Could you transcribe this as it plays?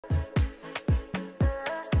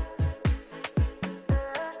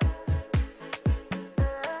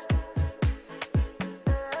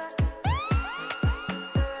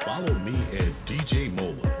DJ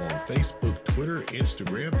Mola on Facebook, Twitter,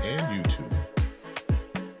 Instagram, and YouTube.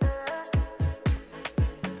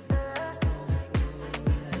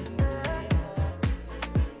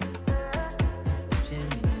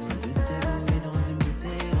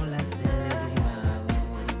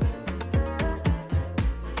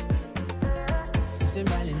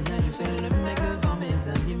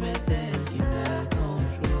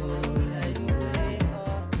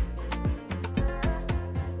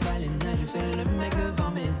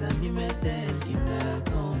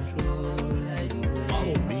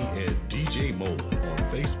 Follow me at DJ Mola on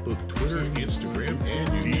Facebook, Twitter, Instagram, and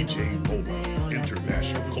YouTube. DJ Mola,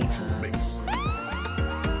 International Cultural Mix.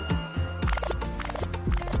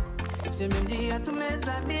 Je me dis à tous mes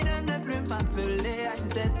amis de ne plus m'appeler à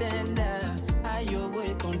une certaine heure. Aïe,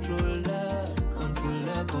 ouais, contrôleur,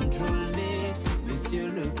 contrôleur, contrôlé. Monsieur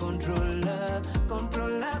le contrôleur,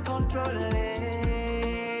 contrôleur, contrôlé.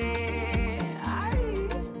 Aïe.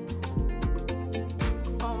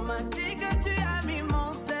 On m'a dit que tu as mis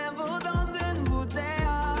mon cerveau dans une bouteille.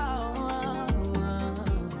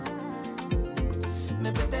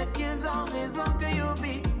 Mais peut-être qu'ils ont raison que you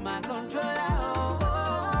be my controller.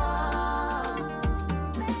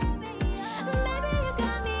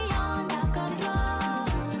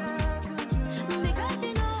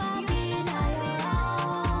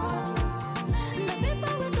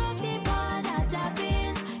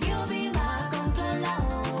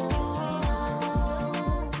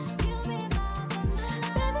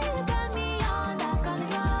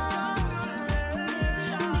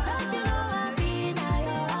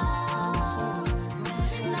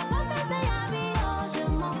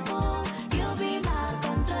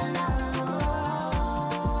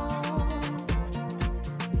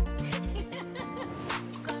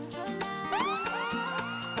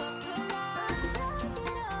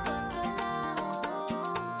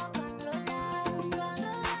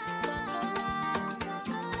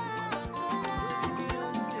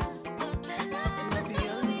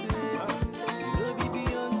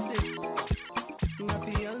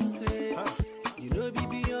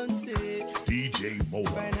 DJ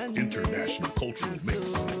Mola, International Cultural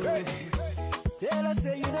Mix. Hey. Tell us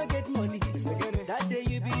say you don't get money. That day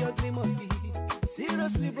you be ugly monkey.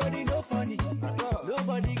 Seriously, brody, no funny.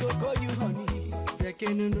 Nobody go call you honey.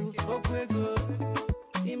 Rekenunu, okwego.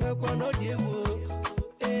 Imekwa no diewo.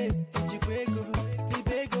 Eh, ijikwego.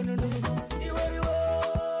 Libego no no. Iwo.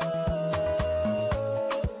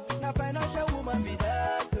 Na financial woman be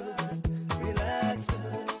that. Relax.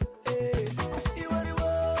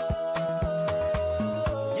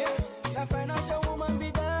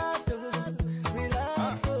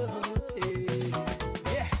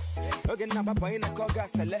 Number boy in a coga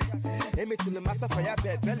sele. Emi to the master for your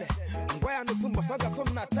bed belly. Why I no fun bosoga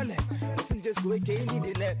from na tele. Listen just go ke ni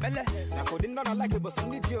de le belle. Na ko din na like but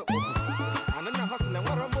need you. Anana hustle and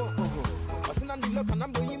wara mo. Wasn't on the look and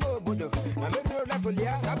I'm doing more bodo. Na me bro level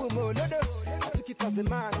ya abu mo lodo. I took it as a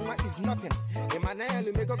man what is nothing. Emmanuel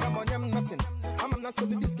you make go come on them nothing. I'm not so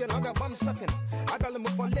this girl I got bomb shutting. I got them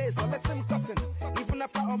for lace so let's him cutting. Even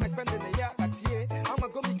after all my spending a year at year, I'm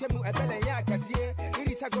go meet him a belle ya cause yeah.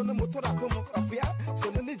 I go no motor up here,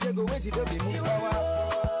 so no need to go wait till be move.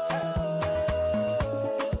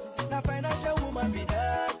 Na financial woman be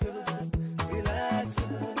that. Relax.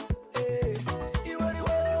 You worry.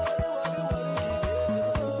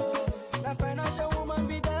 Na financial woman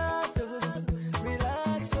be that.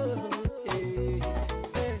 Relax.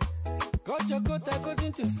 Cut your coat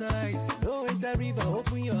according to size. Don't enter river,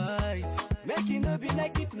 open your eyes. Make it no be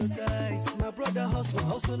like hypnotized. My brother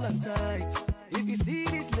hustle and tight. If you see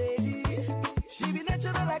this lady, she be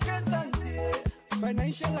natural accountant, yeah.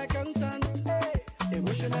 Financial accountant, hey.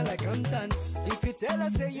 Emotional accountant. If you tell her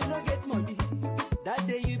say you don't get money, that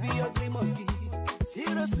day you be ugly monkey.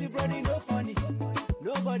 Seriously, brody, no funny.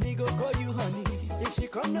 Nobody go call you honey. If she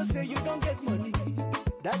come no say you don't get money,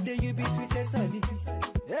 that day you be sweet as honey.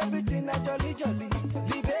 Everything na jolly.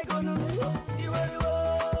 Libego no no.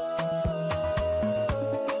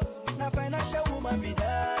 Na financial woman be that.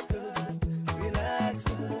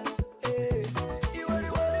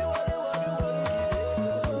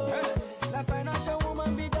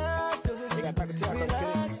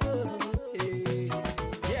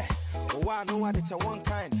 I know what it's a one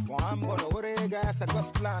kind. Well, I'm gonna worry, guys. I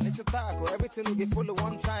got plan. It's a taco. Everything will get full of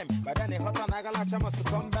one time. But then it hot and I got must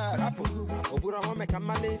come back. Rapo, Obura Home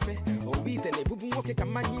Kamalefe, Obitele, Bubumoke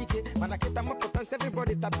Kamanike, Manaketa Mopotans,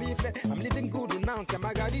 everybody tapife. I'm living good now.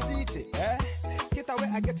 Kamagadi Zichi, eh? Get away,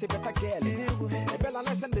 I get a better girl. A bella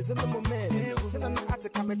nice and there's a moment. Send an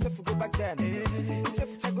attic, I'm a chef go back then.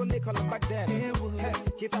 Chef Chago Nicol back then. Hey,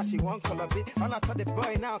 Kita, she won't call a bit. I'm not the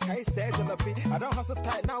boy now, can you say on the feet? I don't hustle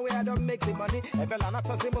tight now where I don't make the money. A bella not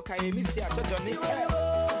a Zimo, can you miss ya, Johnny?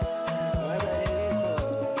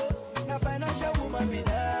 La financial woman be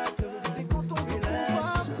that. C'est quand on veut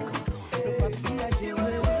pouvoir. Le papier à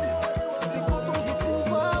gérer. C'est quand on veut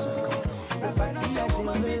pouvoir. La financial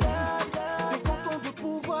woman be that. C'est quand on veut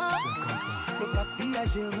pouvoir. Le papier à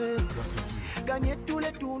gérer. Gagner tous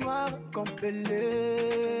les tournois comme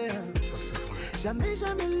Pelé. Jamais,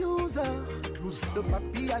 jamais loser. Le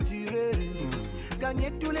papier a duré.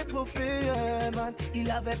 Gagner tous les trophées, man.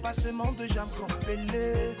 Il avait pas seulement de jambes comme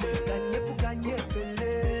Pelé. Gagner pour gagner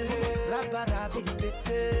Pelé. Rabarabi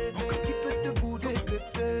pété. Qui peut te bouder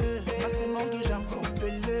pépé. Pas seulement de jambes comme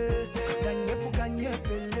Pelé. Gagner pour gagner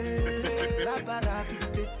Pelé. Rabarabi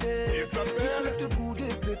pété. Qui peut te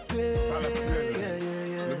bouder pépé.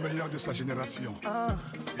 Le meilleur de sa génération.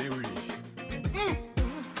 Eh oui.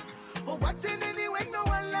 Oh, what's in anyway, no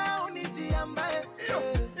allow ni tiamba.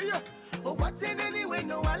 Oh, what's in anyway,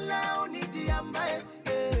 no allow ni tiamba.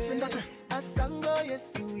 Asango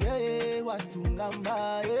yesu ye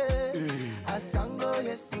wasungamba asango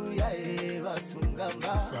yesu ye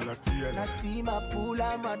wasungamba nasima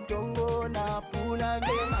pula matongo na pula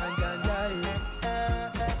ne manjanja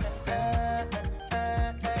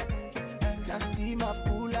nasima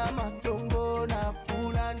pula matongo na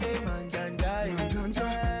pula ne manjanja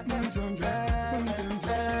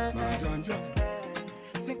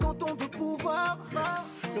c'est quand on veut pouvoir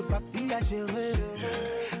le papier à gérer.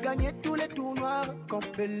 Gagner tous les tournois comme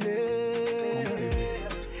Pelé.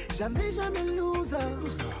 Jamais, jamais loser.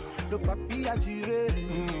 Le papier a duré.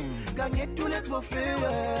 Gagner tous les trophées,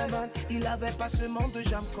 man. Il avait pas seulement de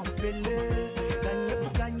jambes comme Pelé. Gagner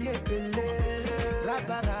pour gagner Pelé.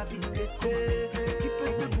 Rabarabi pété. Qui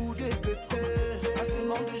peut te bouder pépé. Pas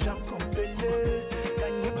seulement de jambes comme Pelé.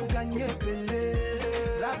 Gagner pour gagner Pelé.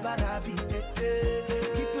 Rabarabi pété.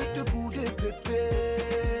 Qui peut te bouder pépé.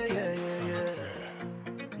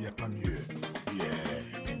 Pas mieux.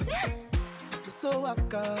 Yeah. So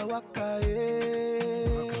waka waka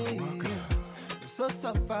eh. So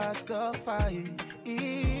safa safa eh.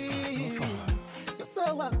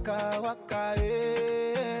 So waka waka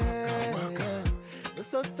eh.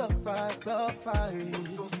 So safa safa eh.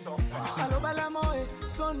 Alo balamo eh.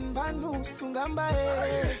 Son banu sungamba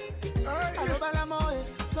eh. Alo balamo eh.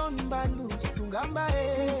 Son banu sungamba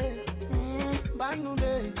eh.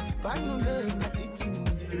 Banule banule matiti.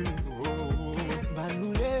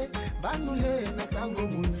 Banule, na sango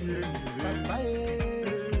mundi.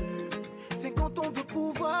 C'est quand on veut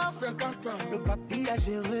pouvoir. 50 ans. Le papier à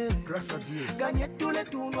gérer. Grâce à Dieu. Gagner tous les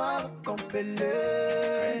tournois comme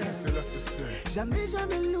Pelé. Cela se sait. Jamais,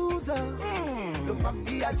 jamais loser. Le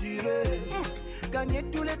papier a duré. Gagner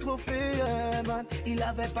tous les trophées, man. Il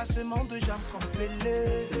avait pas seulement de jambes comme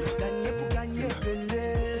Pelé. Gagner pour gagner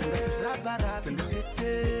Pelé. Rabarabi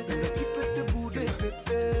pété. Qui peut te bouder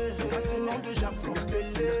pépé. Pas seulement de jambes comme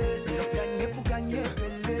Pelé. Gagner pour gagner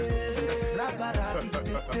Pelé. Rabarabi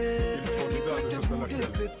pété. Qui peut te bouder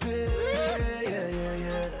pépé.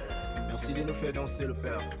 Merci de nous faire danser le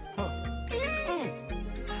père.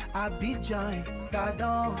 Abidjan, ça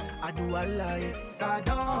danse, à Douala, ça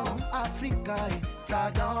danse, Africa,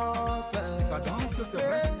 ça danse. Ça danse, c'est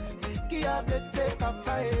vrai. Qui a blessé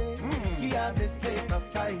papa, qui a blessé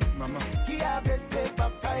papa, maman, qui a blessé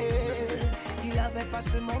papa. Il avait pas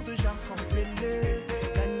seulement de jambes comme Pelé,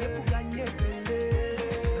 gagner pour gagner Pelé,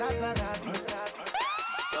 Rabarabi.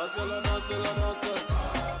 Ça c'est la danse, c'est la danse.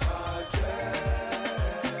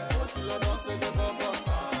 Voici la danse de papa.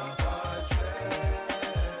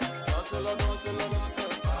 C'est la danse, c'est la danse.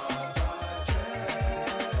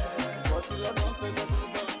 Voici la danse de papa.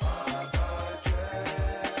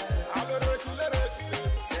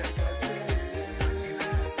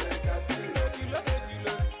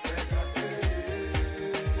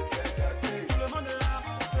 Tout le monde est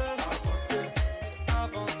avancé.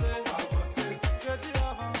 Avancé. Je dis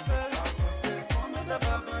avancé. On met de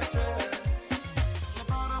papa. Je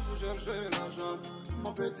pars pour chercher l'argent.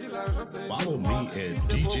 Follow me at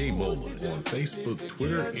DJ Mola on Facebook,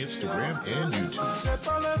 Twitter, Instagram, and YouTube. J'ai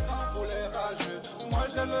pas le temps pour les rageux, moi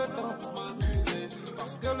j'ai le temps pour m'amuser.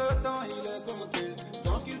 Parce que le temps il est compté,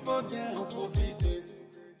 donc il faut bien en profiter.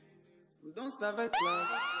 Danse avec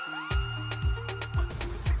classe,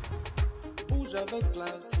 bouge avec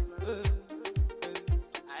classe,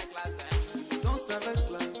 danse avec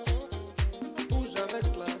classe, bouge avec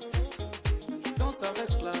classe, danse avec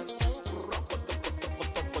classe.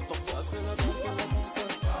 Ça c'est la danse,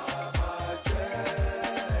 Papa Jack.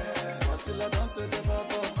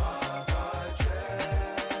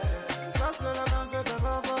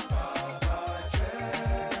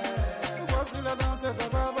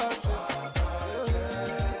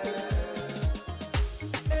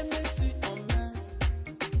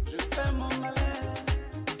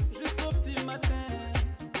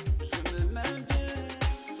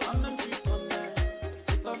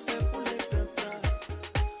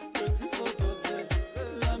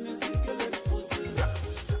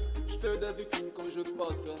 des victimes quand je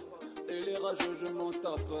passe, et les rageux je m'en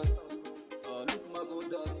tape. Ah, loupe ma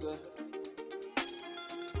godasse.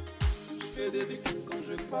 Je fais des victimes quand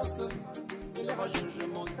je passe, et les rageux je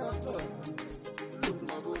m'en tape. Loupe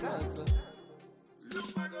ma godasse.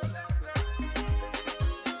 Loupe ma godasse.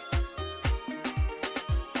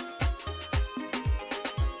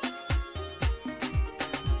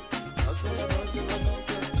 Ça c'est la danse, c'est la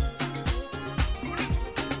danse.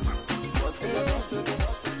 Moi c'est la danse, c'est la danse.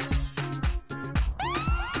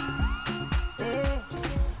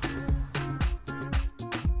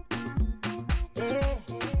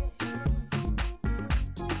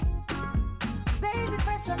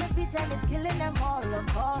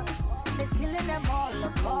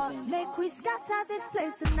 Make we scatter this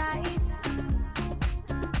place tonight.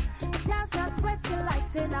 Dance and sweat till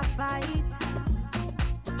like in a fight.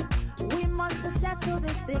 We must settle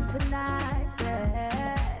this thing tonight.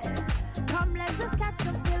 Yeah. Come, let us catch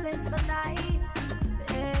some feelings for night.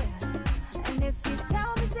 Yeah. And if you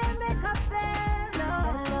tell me, say make a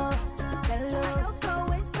bello. I don't go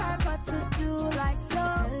waste time, but to do like so.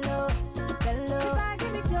 Everybody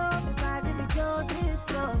give me joy, this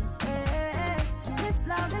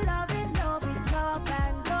love. Love it, no be chop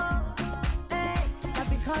and go. Hey, but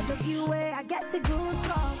because of you, I get to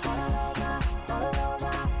goosebumps all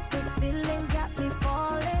over. This feeling got me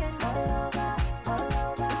falling all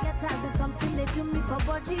over. Get tired of something they do me for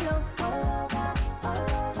body, oh. All over.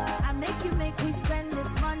 I make we spend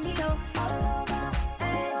this money, oh.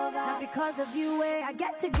 Hey, now because of you, I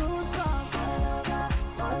get to goosebumps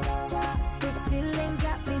all over. This feeling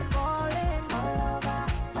got me falling all over.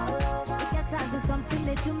 There's something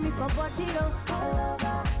they do me for body, oh.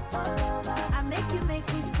 All over. I make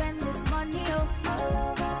we spend this money, oh. All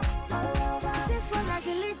over. This one like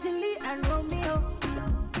Gilly and Romeo.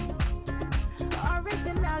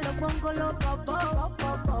 Original of Bongolo Popo.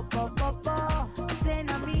 Say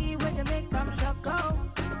na me when you make them shock out.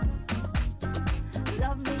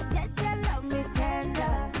 Love me gentle, love me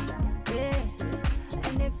tender. Yeah.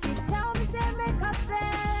 And if you tell me, say make a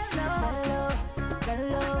fellow. I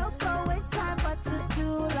don't go waste time, but to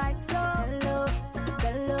do like so. Hello.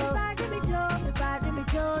 Everybody me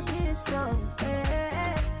joy, this love.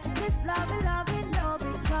 Hey, this love it, no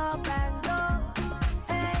be chop and go.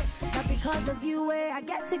 Hey, but because of you, I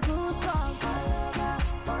get to goosebumps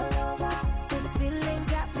all over. This feeling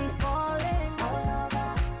got me falling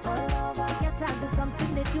all over. Get tired of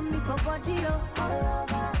something they do me for body, oh. All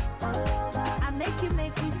over. I make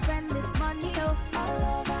we spend this money, oh.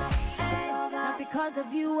 All over. Because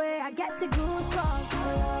of you, I get to goosebumps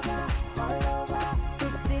all over.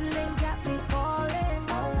 This feeling got me falling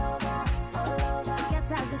all over. Get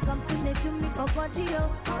tired of something they do me for body,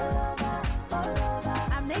 oh. All over.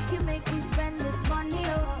 I make we spend this money,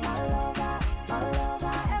 oh. All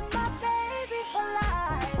over. And my baby for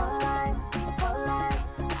life.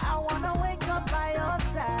 I wanna wake up by your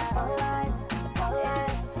side for life.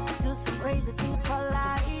 Do some crazy things for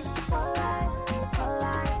life.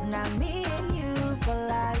 Now me and you for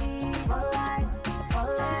life.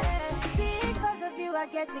 Because of you, I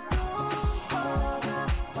get to go all over.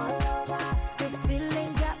 This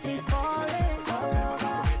feeling got me falling all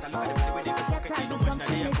over. Get tired of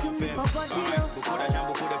something they do me for body. Beaucoup d'argent,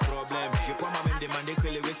 beaucoup de problèmes. Je crois moi-même demander que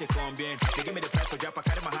le c'est combien. They give me the price for Japa,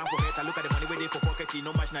 carry my hand for it. I look at the money where they for pocket,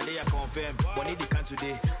 no match now they are confirm. Money they can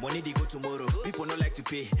today, money they go tomorrow. People don't like to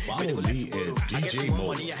pay. Follow me at DJ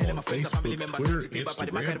Mo on Facebook, Twitter,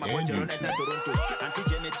 Instagram, and YouTube. Auntie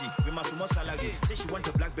Janetti, we must more salary. Say she want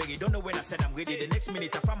a blackberry, don't know when I said I'm ready. The next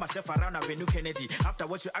minute I found myself around Avenue Kennedy. After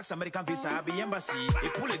what you asked American visa, I be embassy. They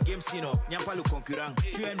pull a game scene up, nyampa lu concurrent.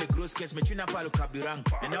 Tu aimes le gros caisse, mais tu n'as pas le carburant.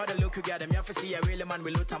 And now the look you got them, y'a fait si y'a real man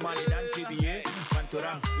with l'autre tamale dans TBA,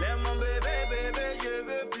 Pantorang. Lève mon bébé, je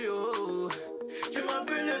veux plus haut. Tu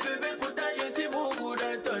m'appelles le bébé, pourtant je suis beaucoup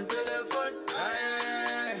dans ton téléphone.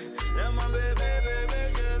 Aïe, lève mon bébé,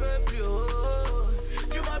 je veux plus haut.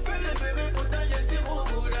 Tu m'appelles le bébé, pourtant je suis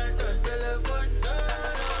beaucoup dans ton téléphone.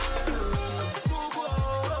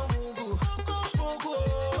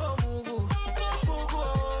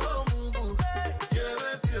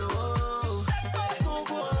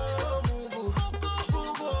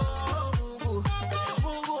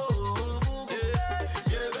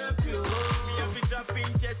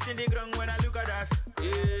 In the ground when I look at that,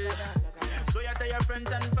 yeah. So you tell your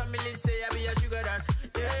friends and family say I be a sugar dad,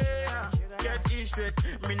 yeah. Get it straight,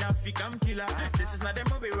 me not fi come killer. This is not a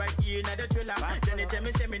movie right here, not a thriller. Then they tell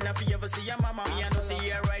me say me not fi ever see your mama. Me I know see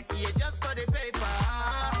you right here just for the paper.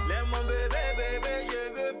 Let mon bébé, je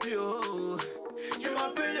veux plus haut. Tu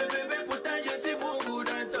m'appelles le bébé, pourtant je suis beaucoup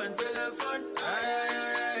dans ton téléphone.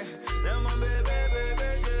 Aïe, let mon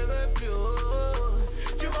bébé, je veux plus haut.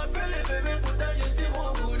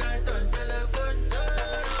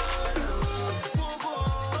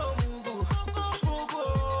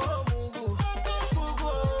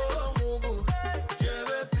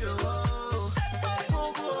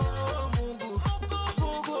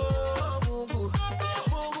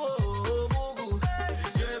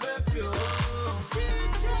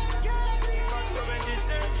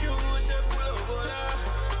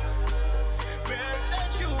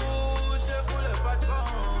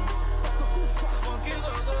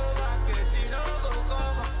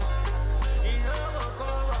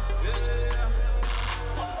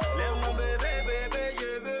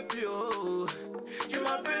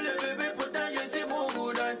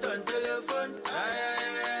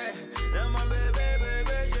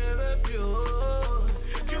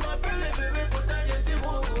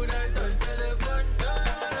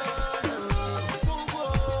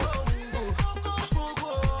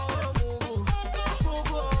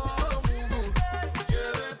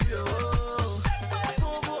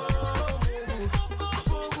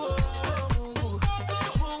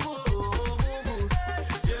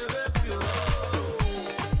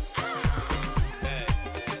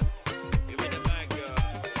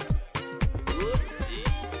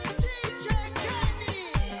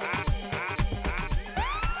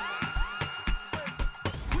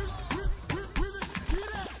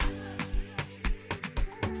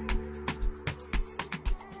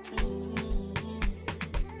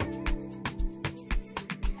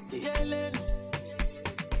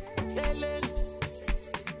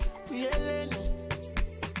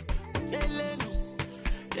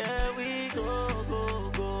 go,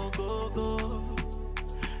 go, go, go, go.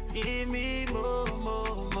 Give me more,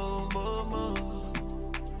 more, more, more, more.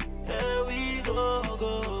 Here we go,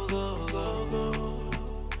 go, go, go, go.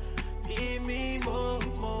 Give me more,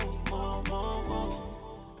 more, more, more, more.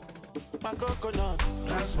 My coconut,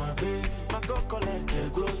 that's my baby. My coconut, there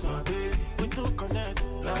goes my baby. We two connect,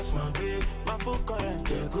 that's my baby. My full current,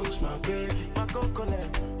 there goes my baby. My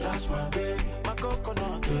coconut, that's my baby. My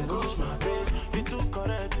coconut, there goes my baby. We two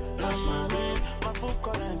correct, that's my baby. My full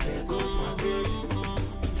current, there goes my baby.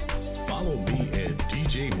 Follow me at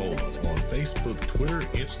DJ Mo on Facebook, Twitter,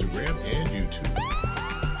 Instagram, and YouTube.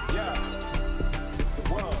 Yeah.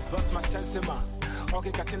 Whoa, that's my sense, man.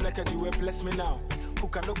 Okay, catching like a you bless me now. Who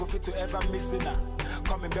can no go fit to ever miss dinner?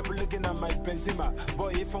 Come and be looking at my Benzema.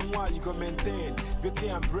 Boy, if I'm wild, you go maintain beauty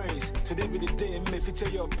and brains. Today be the day, may feature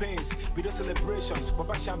your pains. Be the celebrations,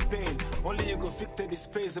 Baba champagne. Only you go fit the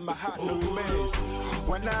space in my heart, no remains.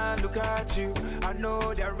 When I look at you, I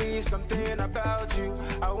know there is something about you.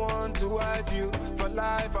 I want to wife you for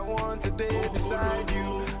life. I want to day beside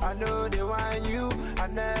you. I know they want you. I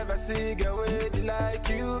never see a way like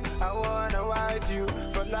you. I wanna wife you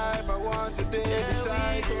for life. I want to day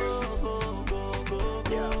beside you. Go, go, go, go,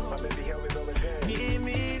 go. Yeah, my baby, here we go again. Give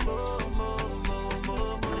me more, more, more,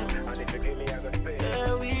 more, more. And if you give me, I go stay.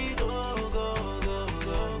 Here we go, go, go,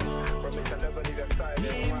 go, go. Promise I'll never leave your side.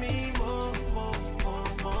 Give me more, more, more,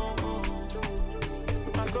 more, more.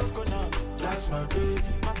 My coconut, that's my baby.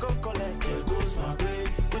 My coconut, there goes my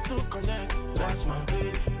baby. We two connect, that's my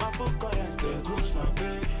baby. My full current, there goes my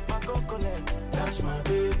baby. My coconut, that's my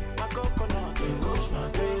baby. My coconut, there goes my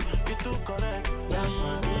baby. We two correct, that's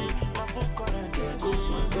my baby. My full current, there goes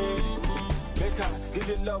my baby. Make her give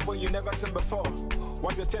you love when you never seen before.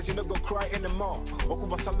 Wipe your tears, you don't go cry anymore.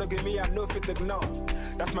 Okuba some look at me, I know if it ignore.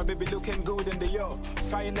 That's my baby looking good in the yo.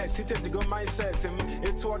 Finest, he changed the good mindset.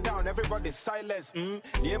 It's all down, everybody's silence.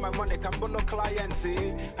 Yeah, my money can no client.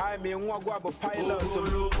 I mean, one guabo pilot.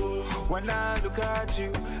 When I look at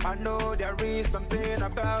you, I know there is something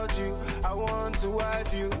about you. I want to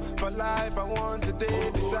wife you for life. I want to day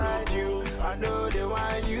beside you. I know they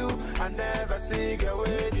want you. I never see a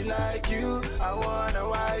way like you. I wanna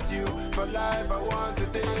wife you for life. I want to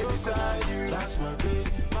day beside you. That's my baby.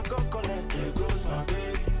 My coconut, there goes my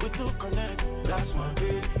baby. We two connect, that's my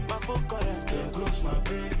baby. My full current, there goes my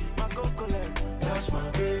baby. My coconut, that's my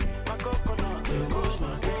baby. My coconut, there goes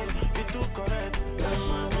my baby. We two correct, that's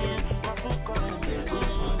my baby. My full current, there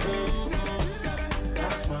goes my baby.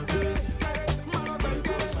 That's my baby. There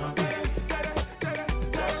goes my baby.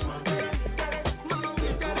 That's my baby.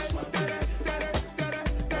 There goes my baby.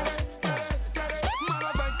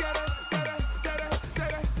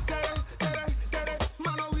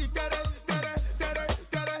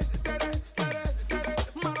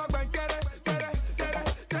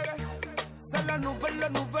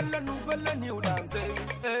 Nouvelle new dance, hey.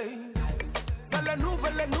 C'est la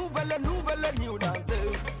nouvelle new dance,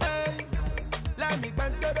 hey. Let me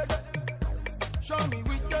bend show me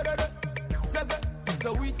we c'est the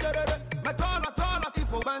we mais toi il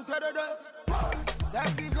faut bend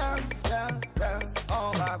sexy bien,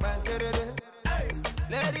 on va bend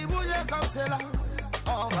lady bouge comme c'est là,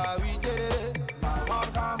 on va we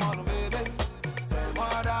come on baby, c'est moi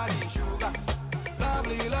daddy sugar,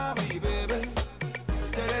 lovely baby.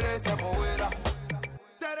 Se moverá.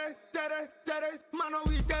 Mano,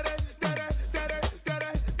 we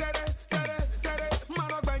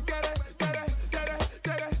mano, ben,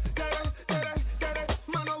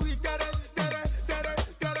 mano, we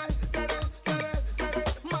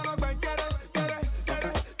mano, ben,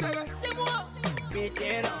 c'est moi.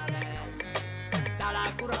 Pitiérone, t'as la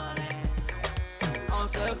couronne, on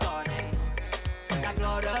se connaît, la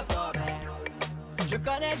gloire de problème. Je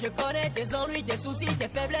connais tes ennuis, tes soucis, tes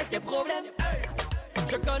faiblesses, tes problèmes.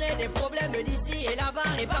 Je connais des problèmes d'ici et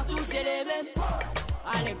là-bas et partout c'est les mêmes.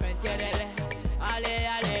 Allez, ben, allez,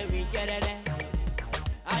 oui, allez, ben,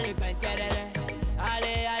 allez,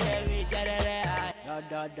 oui,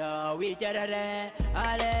 da, oui,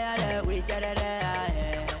 allez, oui, ben,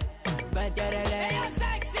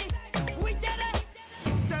 sexy, oui,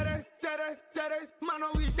 mano,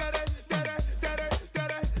 oui,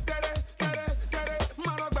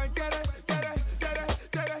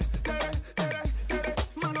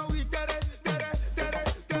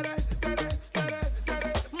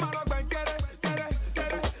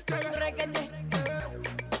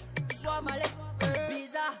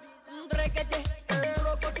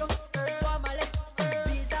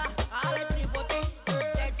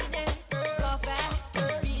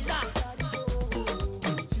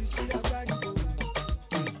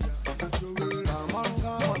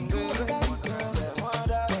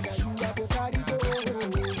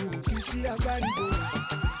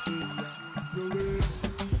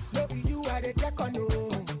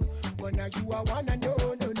 I wanna know,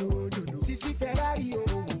 no. Sissy Ferrari, oh.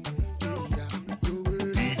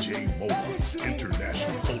 DJ Mola,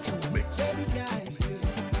 International Cultural Mix. Very nice.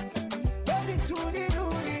 Baby, do,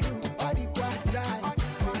 all the quad time.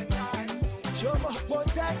 Show me what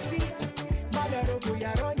taxi, Malero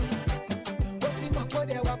Boyaroni. What's in my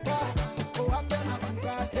body, wapa? Oh, I feel my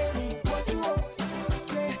kuka, say me, what you want?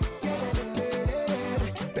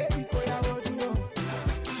 Baby, koya, what you want?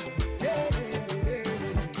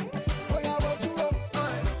 Koya, what you want?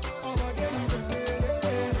 Oh, my baby,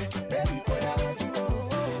 baby, koya, what you want?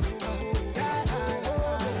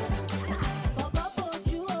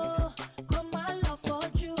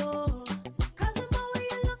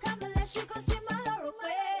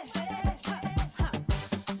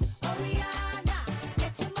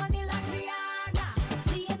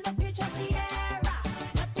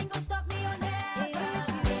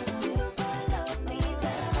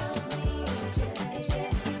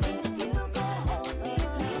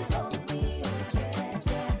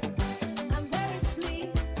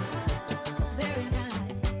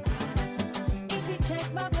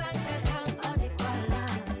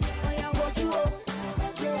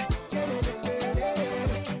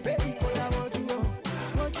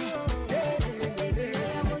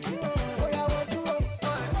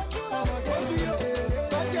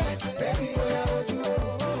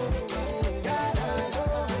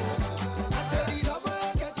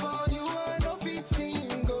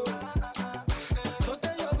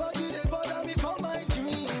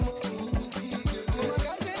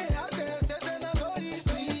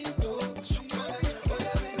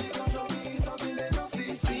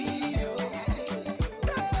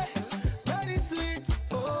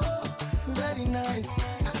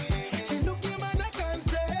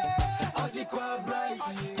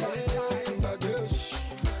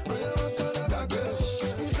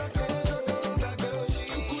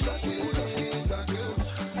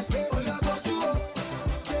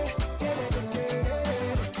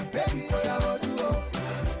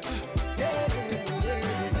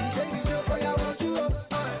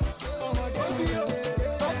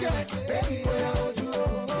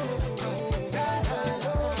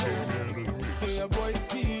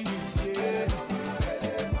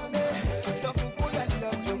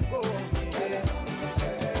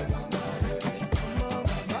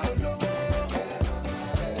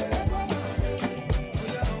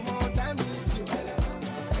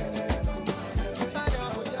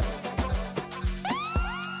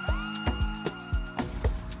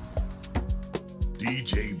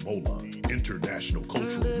 DJ Mola, International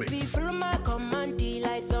Cultural Mix. Follow my command,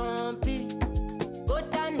 like zombie. Go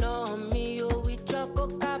down on me, oh, with your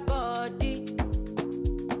coca body.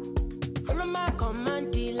 Follow my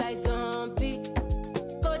command, like zombie.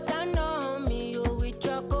 Go down on me, oh, with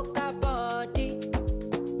your coca body.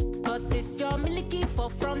 Cause this your milky for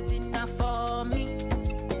front enough for me.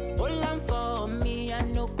 Hold on for me, I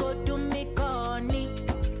no go do me corny.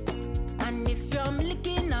 And if you're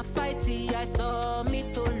milky na fighty, I saw me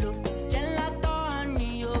to look. Gelato,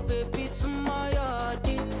 oh baby, sumoyo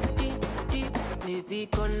deep. Baby,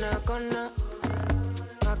 kona,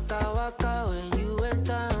 waka when you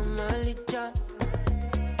enter Malicha.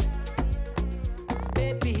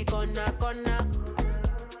 Baby, kona,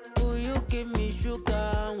 will you give me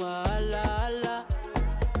sugar, wahala.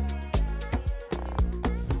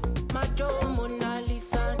 Macho Mona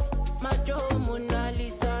Lisa, Macho Mona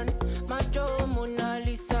Lisa, Macho Mona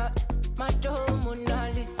Lisa, Macho Mona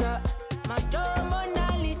Lisa, Macho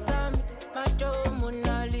Mona Lisa, Macho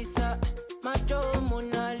Mona Lisa, Macho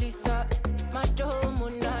Mona Lisa, Macho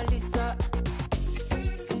Mona Lisa.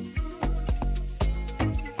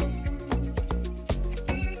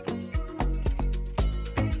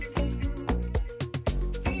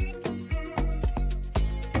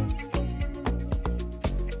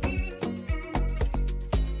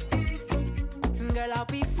 Girl, I'll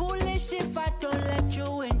be foolish if I don't let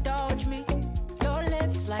you indulge me. Your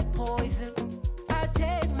lips like poison, I'll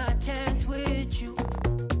take my chance with you.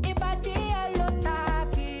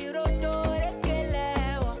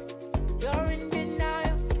 You're in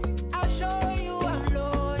denial, I'll show you I'm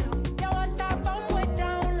loyal. You want that bomb way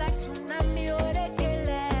down like tsunami.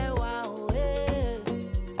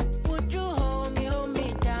 Would you hold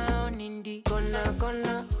me down in the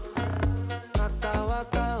corner?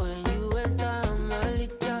 Waka when you enter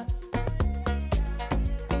Malicha.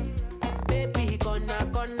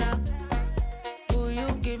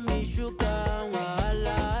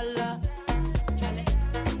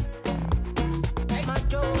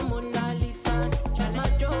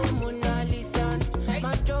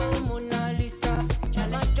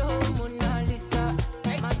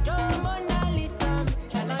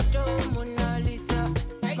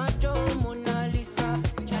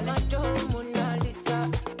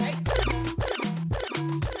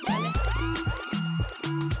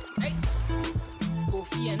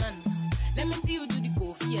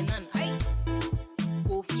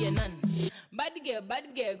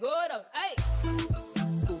 bad girl, go down. Hey,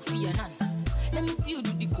 Kofi Annan. Let me see you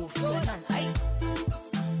do the Kofi Annan. Hey,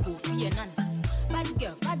 Kofi Annan. Bad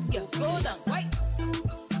girl, go down. Why?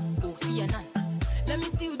 Kofi Annan. Let me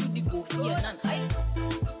see you do the Kofi Annan. Hey,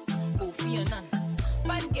 Kofi Annan.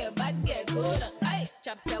 Bad girl, go down. Hey,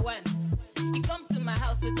 chapter 1. He come to my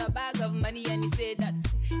house with a bag of money and he said that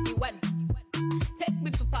he won. Take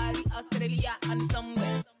me to Paris, Australia, and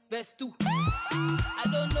somewhere. Verse 2. I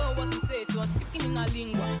don't know what to say, so I'm speaking in a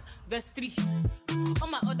lingua. Verse 3. All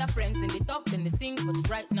my other friends, and they talk and they sing, but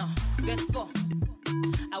right now. Verse 4.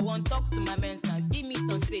 I won't talk to my men now, give me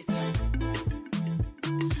some space now.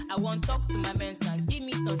 I won't talk to my men now, give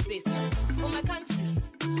me some space now. For my country,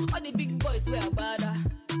 all the big boys wear bada.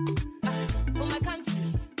 For my country,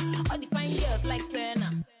 all the fine girls like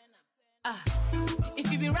Penna.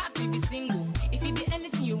 If you be rap, you be single. If you be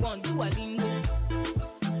anything you want, do a lingo.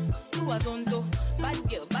 Do a zondo. Bad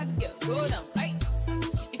girl, go down. Right?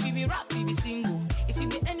 If you be rap, you be single. If you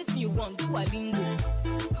be anything you want, do a lingo.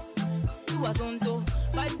 Do a zondo.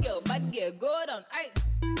 Bad girl, go down. Right?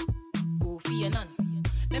 Kofi Annan.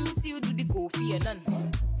 Let me see you do the Kofi Annan.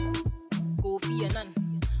 Kofi Annan.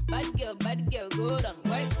 Bad girl, go down.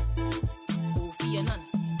 Right? Kofi Annan.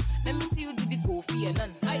 Let me see you do the Kofi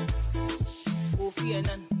Annan. Right? Kofi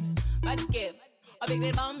Annan. Bad girl. A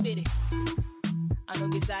big bomb bitty. I know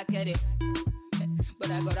be sacked, but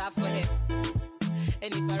I got rap for him.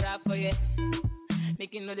 And if I rap for you,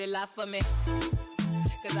 make you know they laugh for me.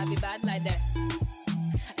 Cause I be bad like that.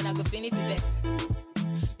 And I go finish the best.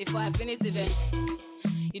 Before I finish the best,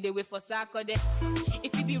 you dey wait for sack or there.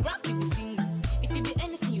 If you be rap, you be single. If you be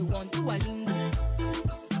anything you want, do a lingo.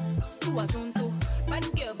 Do a zonto. Bad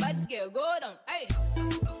girl, go down. Hey,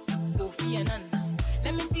 Kofi Annan.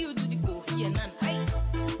 Let me see you do the Kofi Annan. Hey,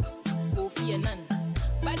 Kofi Annan.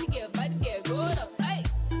 Bad girl, go down. Hey,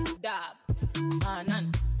 Dab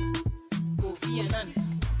Annan. Kofi Annan.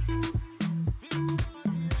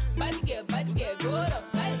 Bad girl, go down.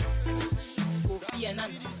 Hey, Kofi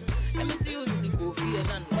Annan. Let me see you do the Kofi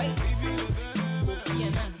Annan. Hey, Kofi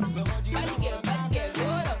Annan. Bad girl, go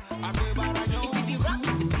down. If you be rap,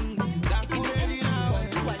 you be single. If you be anything you want,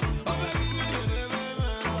 do a lingo.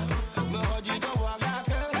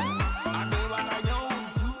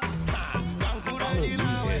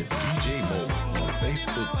 DJ Mo on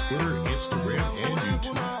Facebook, Twitter, Instagram, and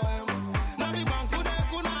YouTube.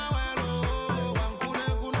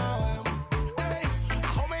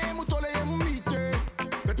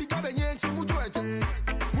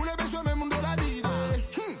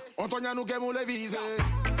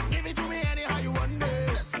 Give it to me anyhow you want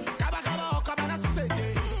this.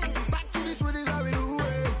 Back to this with this how we do it.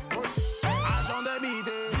 Agent de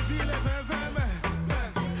bide.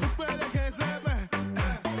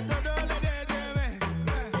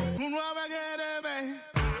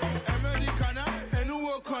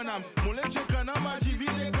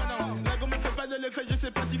 Je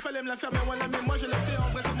sais pas s'il fallait me la faire, mais voilà, mais moi je l'ai fait en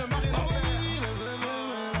vrai, ça ne m'a rien à faire.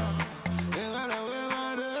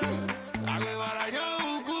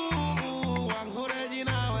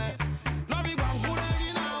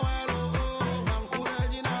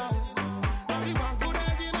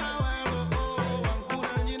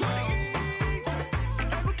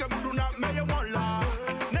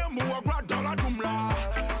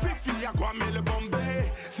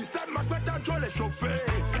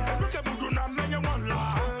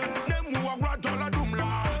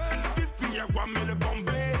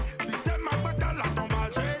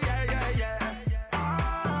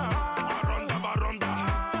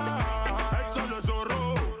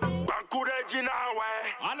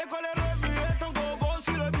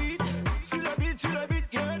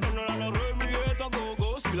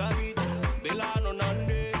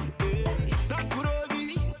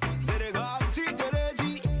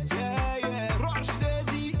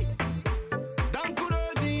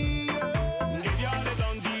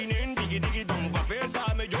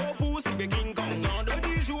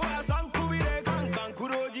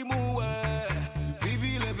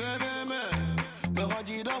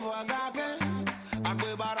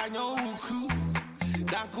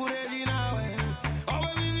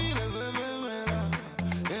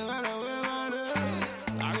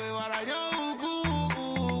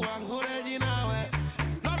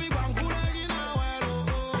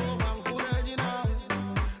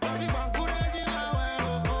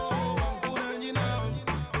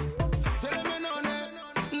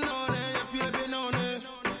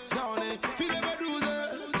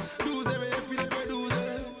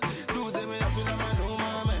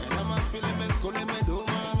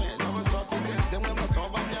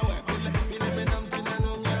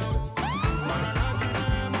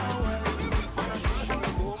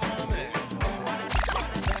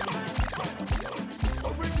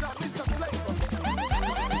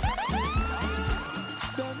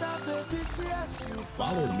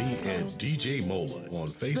 Follow me at DJ Mola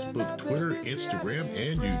on Facebook, Twitter, Instagram,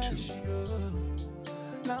 and YouTube.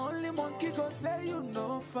 Now only monkey go say you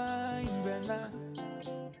no fine, Bella.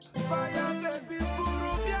 Fire baby,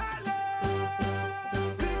 buru biale.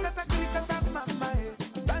 Krikata, mama,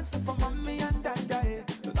 dance for mommy and dada.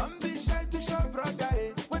 Don't be shy to show brother.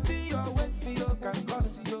 What in your waist you can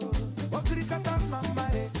cause you. Oh krikata, mama,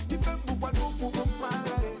 if I'm bubu mama,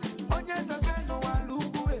 onya zabeno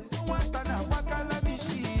walugu, watana wakala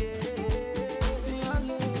bishi.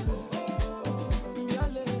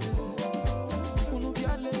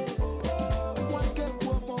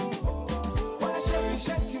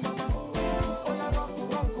 Shake you, mama. Oh, yeah,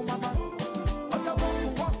 rock, mama. Oh,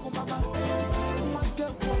 yeah, walk, mama. One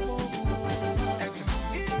get one more.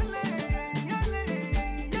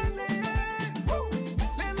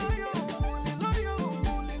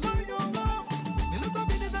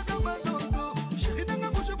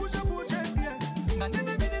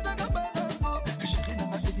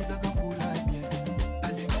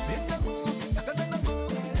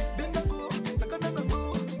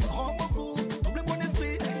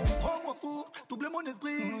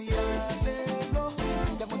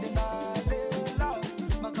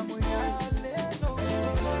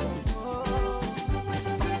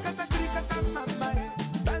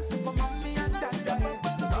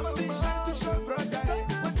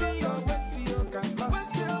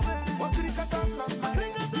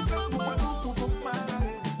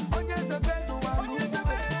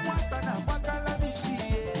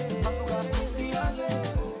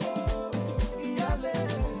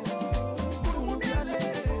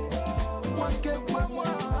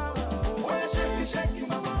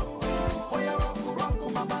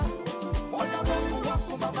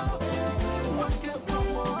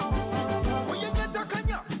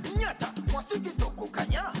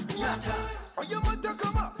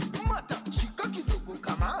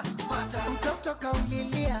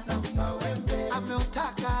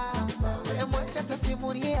 Ameutaka emwacha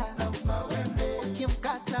tasimuria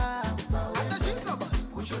ukimkata atashika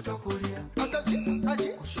kushoto kulia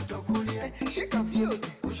kushoto kulia shika vyote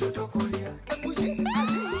kushoto kulia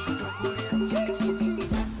kushoto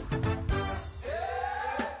kulia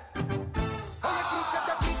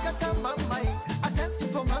kikata mama I dance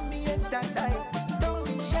for mommy and daddy don't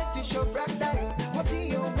be shy to show brother what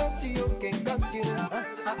you want you can cause you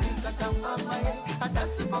kikata mama I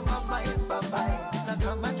dance for mama and papa na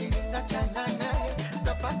kama kilinga cha nana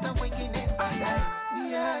tapata mwingine baadaye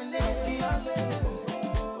yale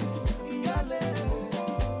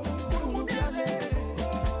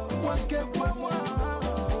wanke kwa mwa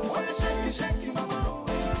oya shake mama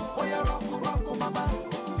oya rock mama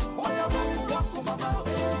oya rock mama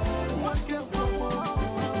wanke kwa mwa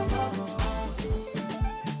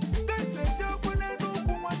kaise jobu na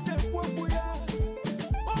nuku wante kwa buya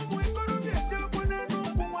omu ikoro bia jobu na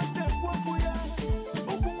nuku wante kwa buya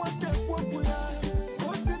oku wante kwa buya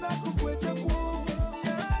kosi na kukweche kwa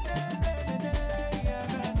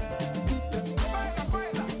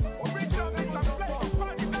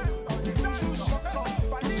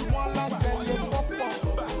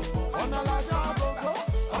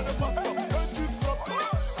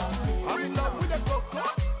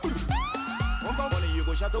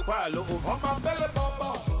On m'appelle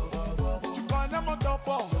papa, tu connais mon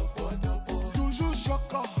topo. Toujours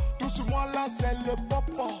choquant, tout sur moi là c'est le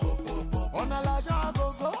popo. On a l'argent à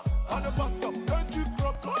gogo, on ne pas top que du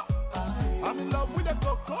croco. I'm in love with the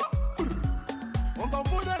coco. On s'en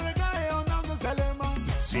fout des regards et on danse ses éléments.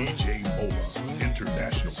 DJ Mola,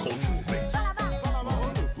 International Cultural Mix.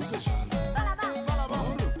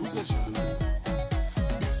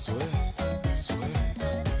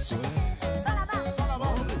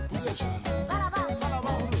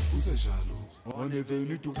 On est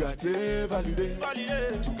venu tout gâter, valider.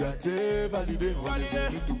 Tout gâter, valider. On est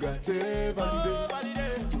venu tout gâter, valider.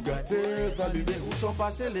 Tout gâter, valider. Où sont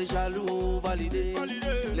passés les jaloux, validés?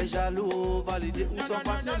 Les jaloux, validés. Où sont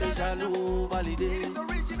passés les jaloux, validés?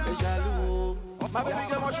 Les jaloux. Ma baby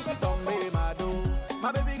girl, moi je suis tombé, Mado.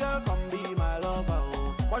 Ma baby girl, come be my lover.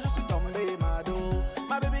 Oh. Moi je suis tombé, Mado.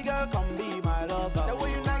 Ma baby girl, come be my lover. The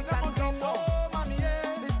way you nice and clean, oh, mommy,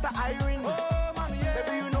 yeah. Sister Irene, oh, mommy, yeah.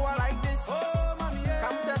 Baby, you know I like this. Oh, mommy, yeah.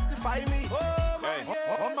 Come testify me. Oh, mommy,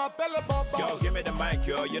 yeah. On m'appelle Baba. Yo, give me the mic,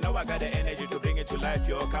 yo. You know I got the energy to bring it to life,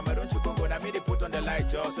 yo. Cameroon to Congo, now me they put on the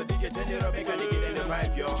light, yo. So DJ turn it up, make a nigga in the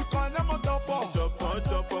vibe, yo. Tu connais mon topo.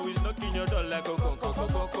 Topo, we knocking your door like a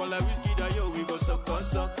coco, la whiskey that yo, we go sucker.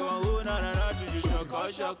 Oh, na na na, to you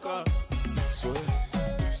shaka. Sway.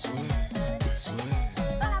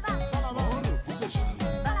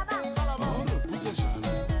 On repousse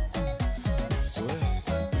jaloux.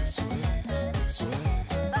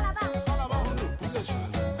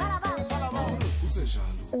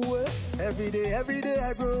 every day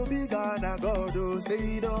I grow bigger. Now God oh say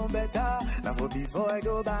it don't better. Now for before I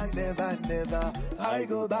go back, never, never. I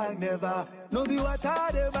go back, never. No be what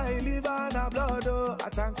I do, my liver and blood oh. I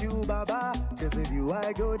thank you, Baba. Cause if you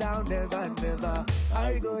I go down, never, never.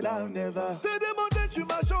 I go down, never. T'es demandé, tu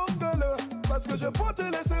m'as jonglé. Parce que je peux te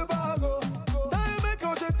laisser barreau. T'as aimé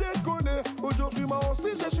quand je te connais. Aujourd'hui moi aussi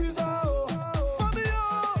je suis à haut.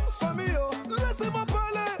 Famille, laissez-moi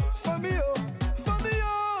parler. Famille,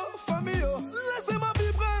 laissez-moi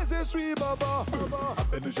vibrer. Je suis Baba. À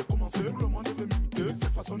peine j'ai commencé, le monde devait m'imiter.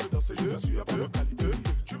 Cette façon de danser, je suis à peu de qualité.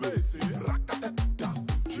 Tu veux essayer, rakatata.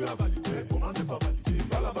 Tu as validé, comment n'est pas validé.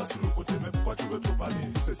 Va là-bas sur le côté, mais pourquoi tu veux trop parler?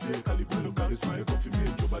 Ceci est calibré, le charisme est confirmé.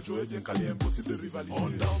 Joe est bien calé, impossible de rivaliser. On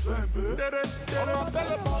danse un peu, on appelle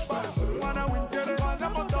le Baba. Wanna win, wanna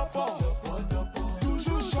mon topo.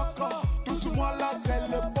 Toujours choquant, tout sur moi là c'est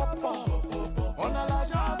le popo. On a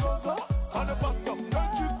l'argent à gogo, on ne pas comme que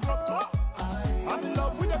tu croques. I'm in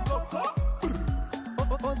love with the coco.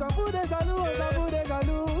 On s'en fout des jaloux, on s'en fout des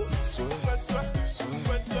jaloux.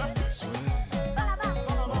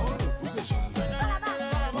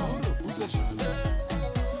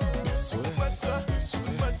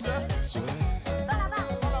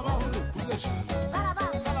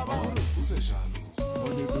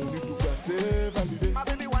 On est venu tout gâter, valider. Ma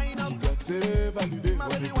baby wine up. Tout gâter, valider. Ma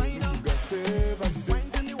baby wine up. Tout gâter, valider.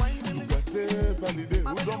 Tout gâter, valider. Où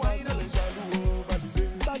sont passés les jaloux, oh,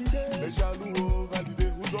 valider. Les jaloux, oh, valider.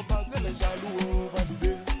 Où sont passés les jaloux, oh,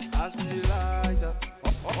 valider. Ask me Elijah.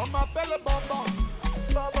 On m'appelle Baba.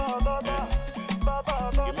 Baba.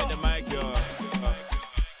 Give me the mic, yo.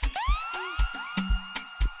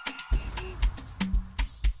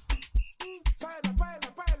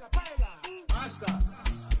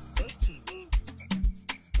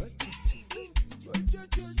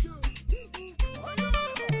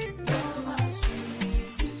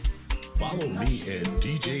 Follow me at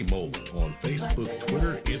DJ Mola on Facebook,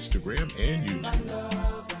 Twitter, Instagram, and YouTube.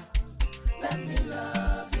 Let me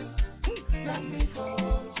love you, let me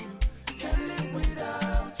hold you. Can't live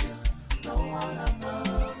without you, no one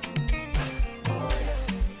above you. Oh yeah,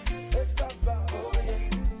 oh yeah, oh yeah.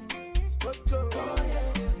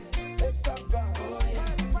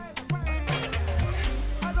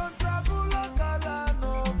 I don't travel local and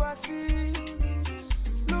overseas,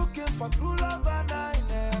 looking for true love and I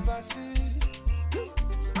never see.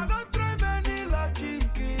 I don't try many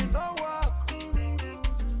logic in no work.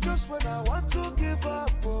 Just when I want to give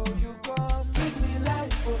up, oh, you come. Give me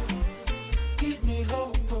life, oh, give me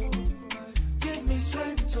hope, oh, give me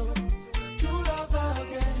strength, oh, to love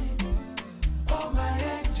again. Oh, my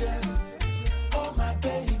angel, oh, my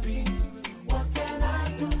baby. What can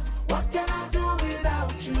I do? What can I do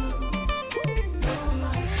without you? Oh,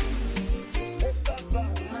 my sweet,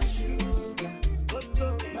 my sugar,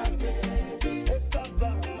 my baby,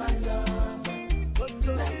 my love.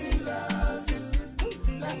 Let me love you,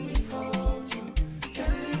 let me hold you.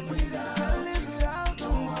 Can't live without you, no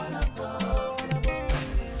one above.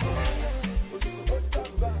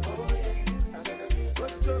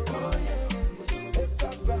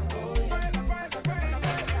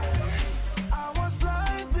 I was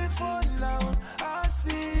blind before, now I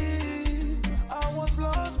see. I was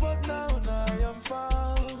lost, but now I am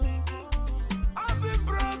found. I've been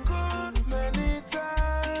broken many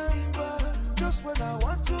times, but just when I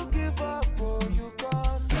want to give up, oh, you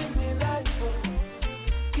come. Give me life, oh,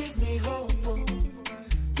 give me hope, oh,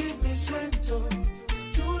 give me strength, oh,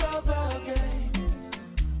 to love again.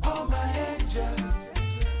 Oh, my angel,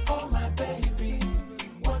 oh, my baby.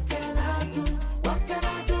 What can I do? What can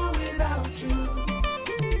I do without you?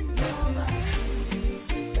 You're my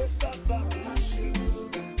sweetie, my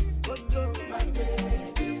sugar, my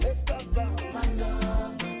baby, my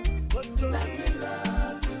love. Let me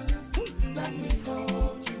love you, let me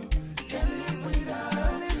hold you. Can't live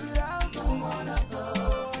without no one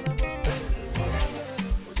above.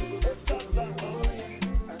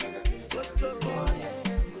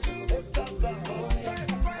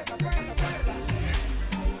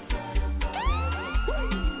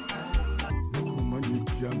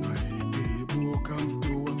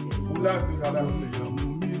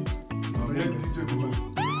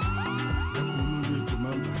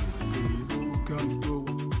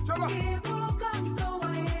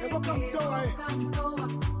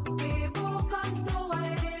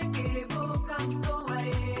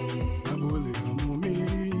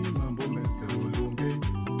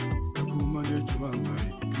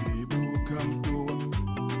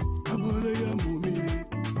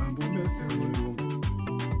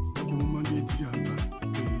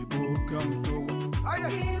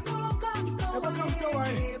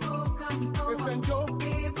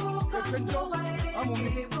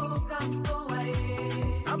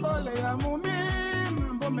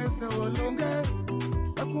 mese olonge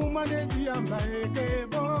akumane diamba eke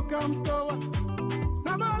boka mtoa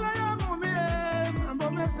na mala ya mumie mambo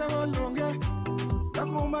mese olonge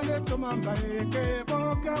akumane tomamba eke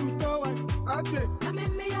boka mtoa ate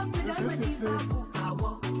ameme ya kweda wetibabu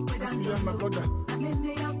kawo kweda asiya magoda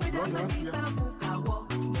ameme ya kweda wetibabu kawo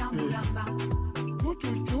nyamulamba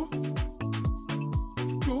chuchu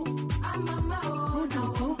chu amama o chu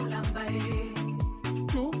mulamba e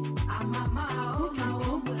chu amama o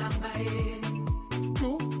chu mulamba e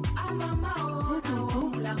chu amama o chu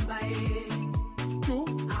mulamba e chu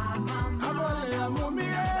amama abole ya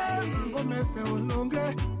mumie ngomese olonge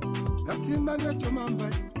katimba nechomamba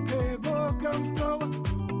keboka mtoa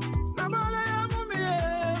na mala ya mumie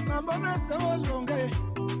mambo mese olonge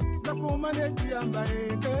nakumane diamba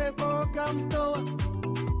keboka mtoa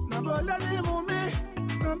na bola ni mumie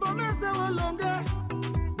mambo mese olonge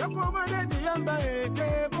nakumane diamba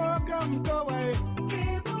keboka mtoa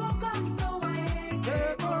keboka mtoa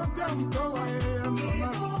keboka mtoa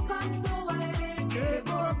keboka mtoa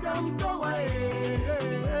keboka mtoa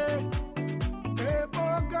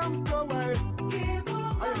keboka mtoa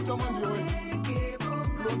ayo tomo ndiwe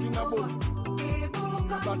londi nabo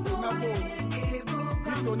bato nabo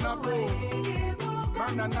pito nabo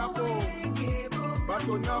mana nabo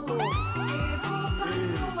bato nabo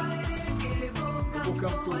keboka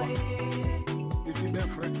mtoa ici bien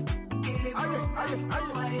frais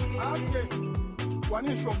aye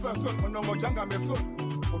wani chauffeur so monongo janga meso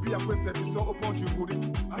obi akwese biso opon du vuri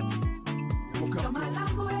ati keboka mtoa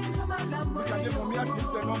Kanye momi ati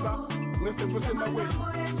se nomba wese pose ma way.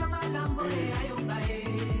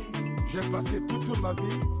 J'ai passé toute ma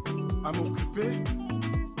vie à m'occuper,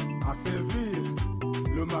 à servir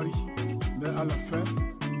le mari, mais à la fin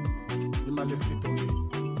il m'a laissé tomber.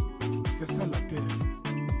 C'est ça la terre.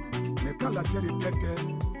 Mais quand la terre était terre,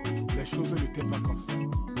 les choses n'étaient pas comme ça.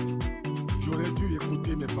 J'aurais dû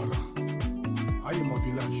écouter mes parents. Aïe mon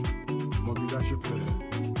village pleure.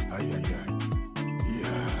 Aïe aïe aïe.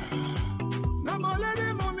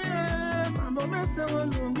 Namolede mumie mambo mese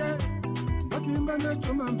olunge batimba na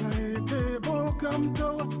chomamba eke boka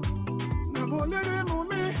mtoa namolede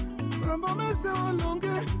mumie mambo mese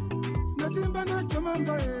olunge batimba na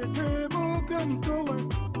chomamba eke boka mtoa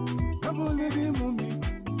namolede mumie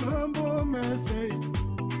mambo mese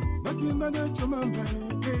batimba na chomamba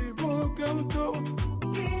eke boka mtoa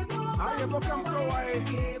aye boka mtoa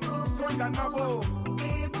sonja nabo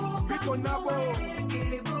pito nabo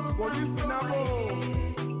polisi nabo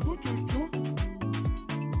chuchu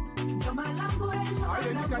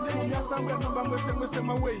aye nikade mu miasangwe nomba mwese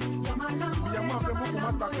mawe biya mwambe muku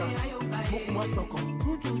mataka muku masoko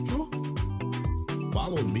chuchu.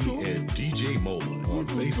 Follow me at DJ Mola on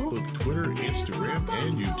Facebook, Twitter, Instagram,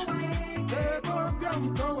 and YouTube.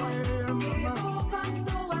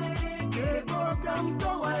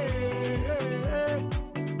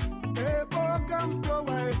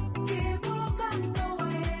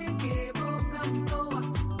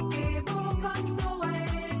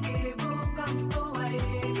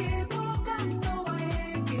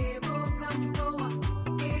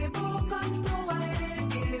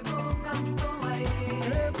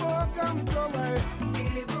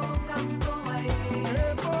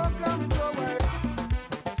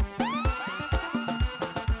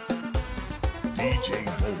 DJ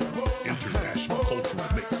Mola, International Cultural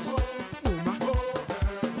Mix.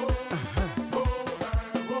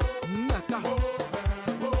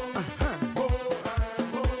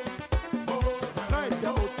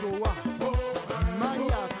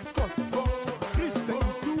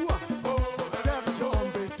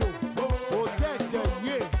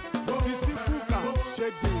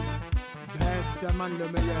 Le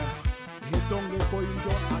meilleur et donc les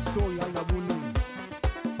coinjo à Toya Labuni.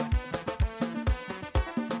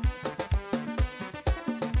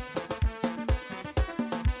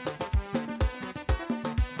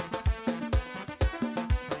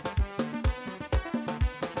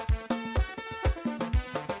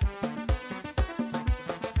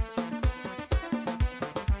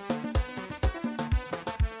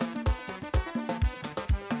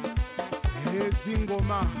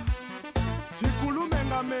 Dingoma Tikulu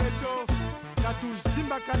menga meto Katu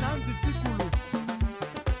shimba kananzi tikulu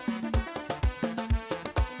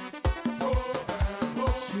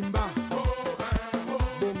Shimba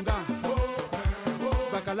Bonga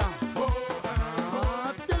Zakala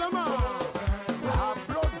Telema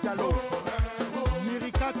Ablo Diallo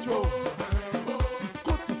Yirikacho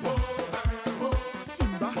Tikotisa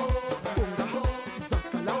Shimba Bonga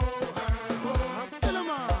Zakala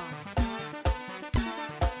Telema.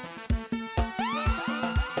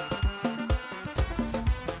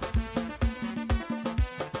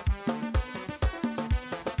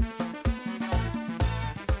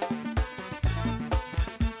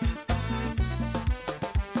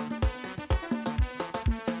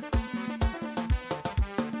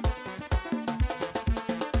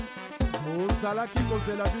 Bozalaki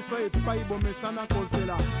kozela biso epai bomesana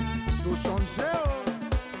kozela. To changer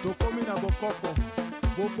to komi na bokoko.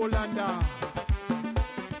 Bokolanda.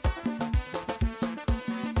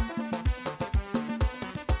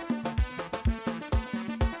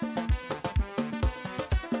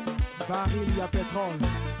 Baril ya pétrole,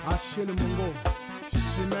 Achille Mungo,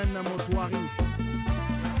 Chimène Motoari,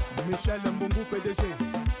 Michel Mbungu PDG,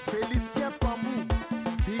 Félicien Pambou,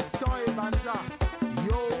 Fiston Ebanja,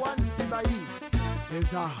 Yohan Sibaï,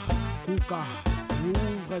 César Kouka,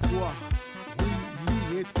 ouvre-toi, oui,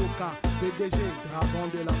 et Toka, PDG, Dragon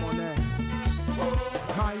de la Monnaie,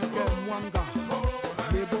 Michael Mwanga,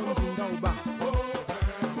 Lebon Dingaouba,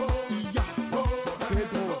 Iya,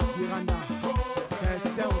 Pedro Miranda,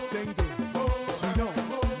 Esther Senge, Gidon,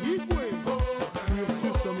 Igwe,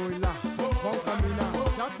 Ursus Moïla, Franck Amina,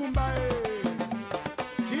 Jakumbae,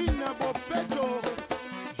 Kina Bopeto,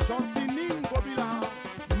 Gentini Bobila,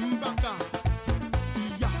 Mbaka,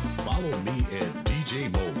 Iya. Follow me at DJ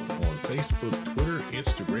Mola on Facebook, Twitter,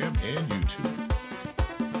 Instagram, and YouTube.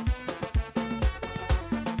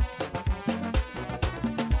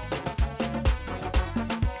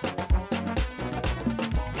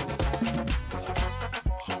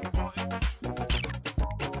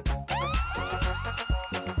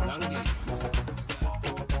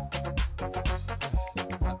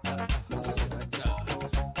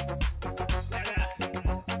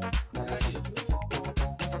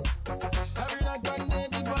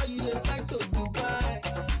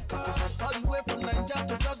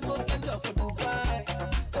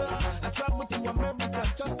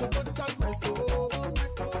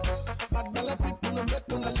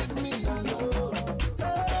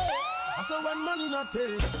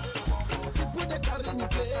 People they carry me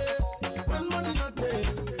play. When money not there,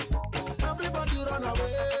 everybody run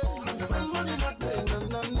away. When money not there,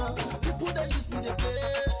 na. People they use me they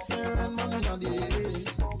play. Say when money not there,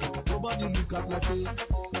 nobody look at my face.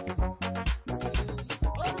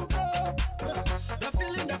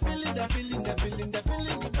 They're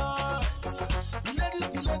feeling the bar. The ladies,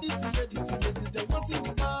 they want in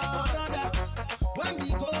the bar. When we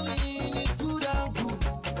go in, it's good and good.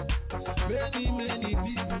 Many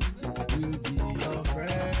people will be your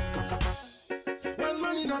friend. When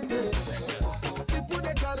money not there, people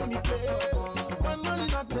they carry me play. When money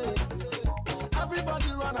not there, everybody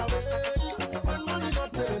run away. When money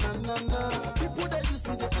not there, na. People they use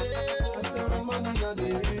me to play. I say when money not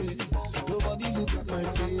there, nobody look at my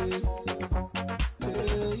face.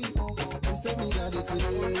 Hey, you say me that they play.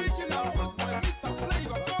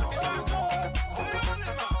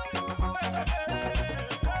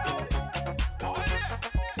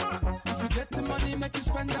 Make you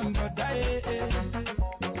spend them, brother.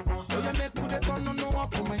 Oh, you make good economy, no one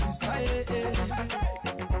for my sister.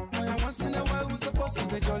 Oh, once in a while, we supposed to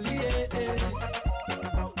be jolly.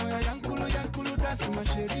 Oh, Yankulu, dance my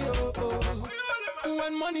sherry. Oh,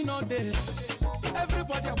 when money no day,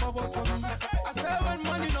 everybody a bubble son. I say when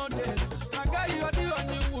money no day, I got you the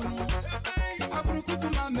only one. I broke to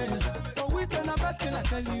my man. For week and a battle, I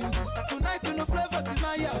tell you. Tonight, you no flavor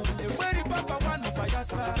tonight. A very papa one of your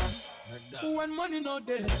side. When money no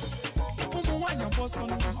day, I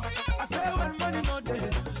say when money no day,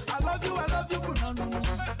 I love you, no.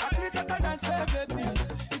 I treat that and say baby,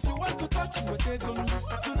 if you want to touch you, take on.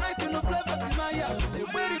 Tonight you no flavor tonight, the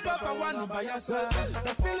very papa one by your side.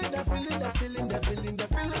 The feeling, the boy.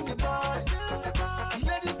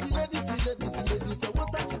 The ladies, they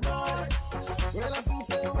want that boy. Well, I sing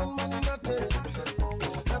say when money not there,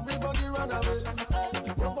 everybody run away,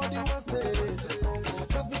 nobody wants to.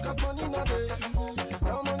 Because money not there,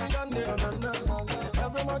 no money down there, na.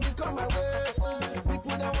 Everybody come my way,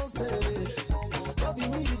 people that won't stay. Don't be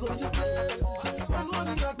me, you go to play. When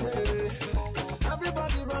money not there,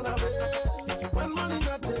 everybody run away. When money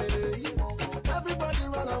not there, everybody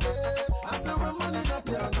run away. I say when money not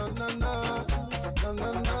there, na.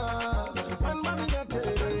 When money not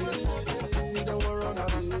there, you don't want run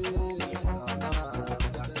away.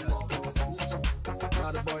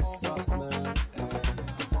 Now the boys soft, man.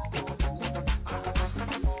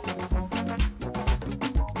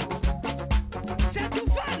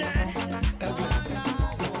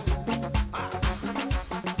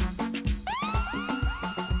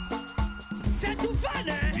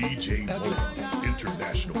 DJ Mola,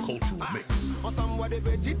 International Cultural Mix. Ensemble des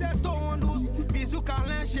petits testos en douce, bisous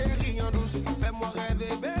câlins chérie en douce. Fais-moi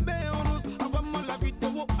rêver bébé en douce, envoie-moi la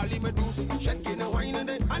vidéo, allez douce. Chacun est wine and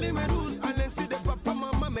allez douce, allez si des papa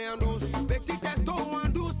maman mais en douce. Petit testo en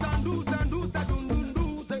douce, douce.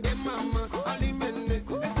 Et maman, allez mène, et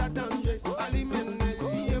ça danger, allez mène.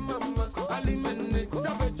 Et maman, allez mène,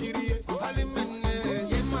 ça veut tirer, allez mène.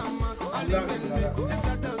 Et maman, allez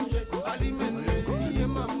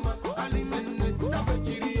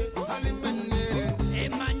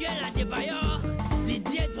Emmanuel Adebayor,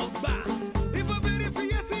 Didier Drogba. Il faut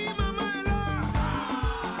vérifier si maman est là.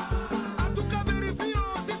 En tout cas,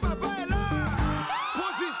 vérifions si papa est là.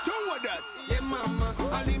 Position Wadat. Yeah, mama,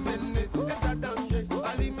 alimene, esa danger,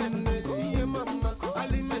 alimene. Yeah, mama,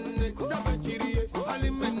 alimene, ça veut dire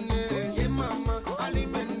alimene. Yeah, mama,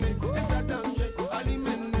 alimene, esa danger,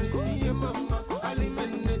 alimene. Yeah, mama,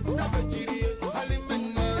 alimene, ça veut dire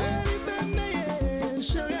alimene. Alimene,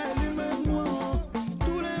 chérie, allume-moi.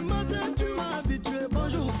 Tous les matins, tu m'as habitué.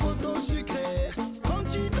 Bonjour, photo sucrée. Quand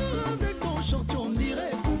tu dors avec ton short, on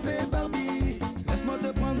dirait poupée Barbie. Laisse-moi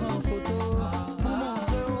te prendre en photo pour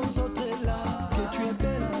montrer aux autres là que tu es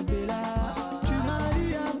bella, bella. Tu m'as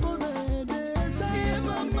eu à poser des ça. Yeah,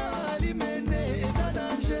 maman, alimene, ça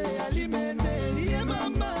danger, alimene. Yeah,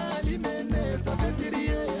 maman, alimene, ça fait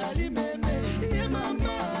tirer, alimene. Yeah,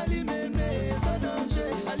 maman, alimene, ça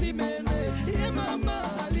danger, alimene. Yeah, maman,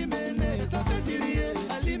 alimene, ça fait tirer,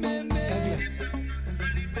 alimene.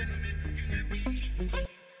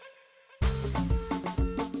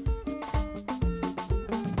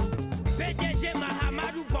 PDG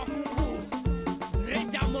Mahamadou Bakoubou,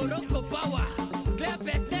 Rita Morocco Power, Claire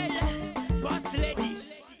Pestel, Boss Lady.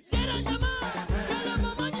 Dérangement, c'est le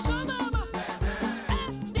moment du show, maman.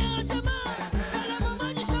 Dérangement, c'est le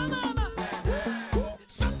moment du show, maman.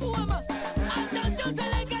 Shampoo, maman. Attention, c'est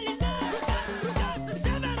légalisé. Lucas,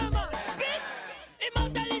 sévèrement. Bitch,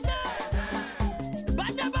 immortalisé.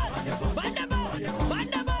 Bande de boss, bande de boss,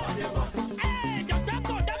 bande de boss. Dans ta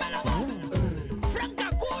côte, dans la boss. Franck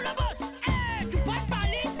Kakou, le boss. Tu passes par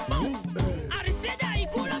l'île, boss. Aristide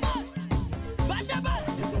Aïkou, le boss. Bande de boss,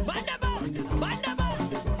 bande de boss, bande de boss.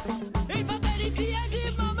 Il faut vérifier si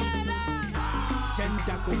maman est là.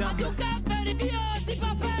 En tout cas, vérifier si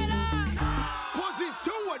papa est là.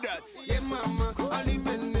 Position Wadat. Yeah, mama,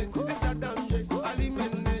 alimene, esa danger,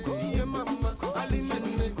 alimene. Yeah, mama,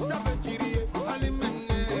 alimene, ça veut dire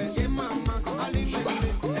alimene. Yeah, mama, alimene,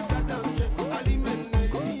 esa danger, alimene.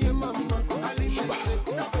 Yeah, mama, alimene,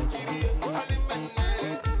 ça veut dire alimene.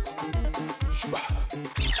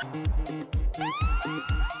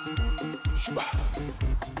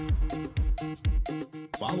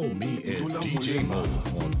 Follow me at DJ Mo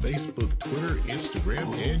on Facebook, Twitter, Instagram,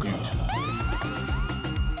 and YouTube.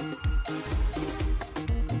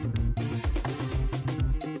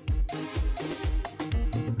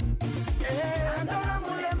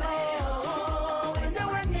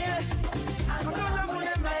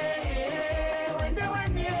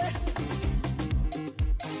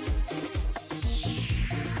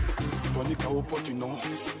 Tony Kaopo, tu know.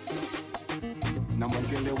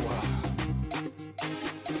 Namangele wa.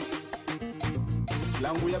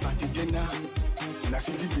 Langu ya batijena.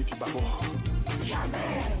 Nasidi beti babo.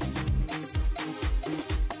 Jamais.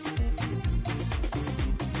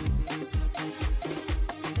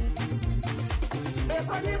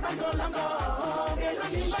 Ekoni bandolango,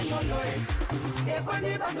 beloni banyoloe.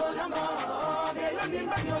 Ekoni bandolango, beloni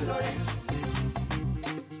banyoloe.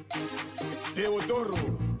 Teodoro.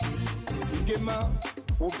 Gema.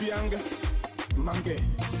 Obiang. Mange.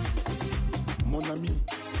 Mon ami.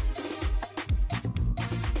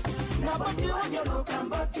 Naboti wanyolo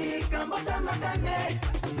kamboti, kambota makane.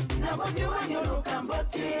 Naboti wanyolo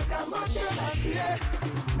kamboti, kambote basie.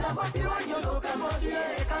 Naboti wanyolo kamboti,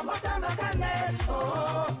 kambota makane.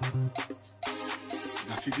 Oh.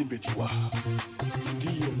 Nasidi Mbetiwa.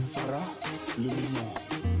 Guillaume Sarah, le mignon.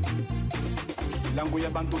 Lango ya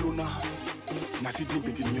Bantolona. Nasidi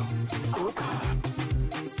Mbetinyo. Oka.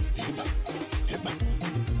 Eba, eba,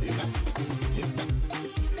 eba, eba, eba,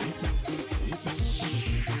 eba.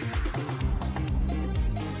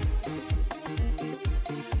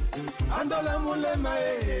 Andola mulema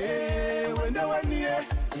wende wanie.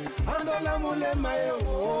 Andola mulema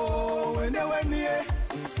wende wanie.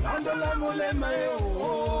 Andola mulema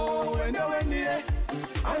wende wanie.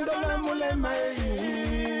 Andola mulema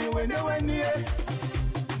wende wanie.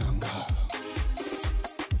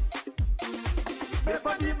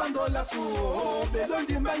 Bepadi bandola su,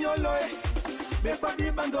 belondi mbanyoloe.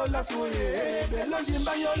 Bepadi bandola su, belondi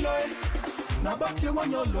mbanyoloe. Nabati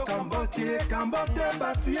wanyolo kambotie, kambote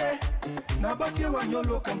basie. Nabati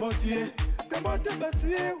wanyolo kambotie, kambote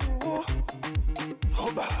basie.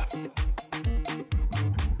 Oba.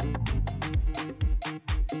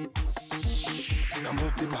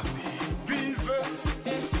 Kambote basie. Vive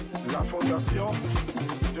la fondation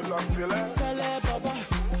de l'orphelin. Salé baba.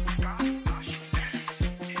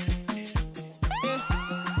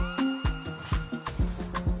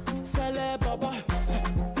 Salé baba.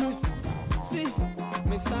 Si,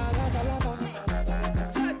 mais Mr. Lava Lava.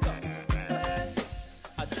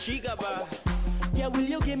 A gigaba. Yeah, will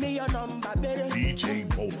you give me your number, baby? DJ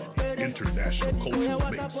Mola, International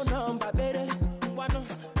Cultural Mix. Number, baby.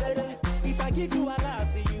 If I give you a lot,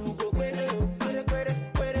 you go quere.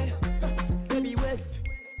 Baby, wait.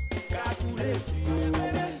 Calculate.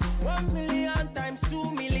 1 million times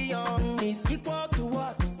 2 million is equal to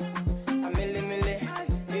what? A milli.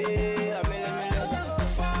 Yeah, a milli.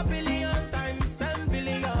 4 billion times 10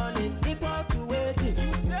 billion is equal to what? A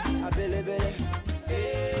billi.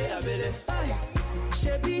 Yeah, a billi.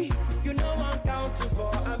 Shebi, you know I'm counting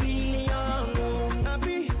for a billion.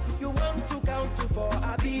 Abi, you want to count for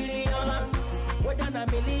a billion. More than a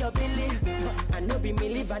million, billion. I know be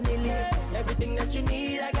milli vanilla. Everything that you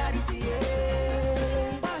need, I got it here.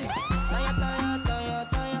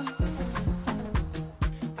 Taya.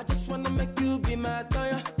 I just wanna make you be my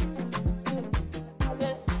Taya.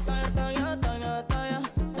 Taya.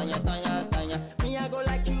 Me, I go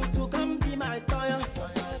like you to come be my Taya.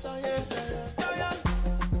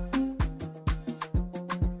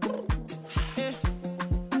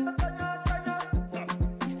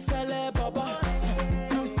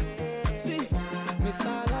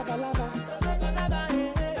 Mr. Lava Lava, baby,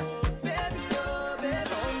 oh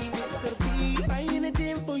baby, only Mr. B. Buy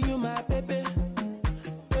anything for you, my baby.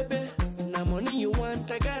 Now money you want,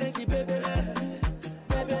 I got it, baby.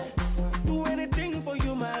 Do anything for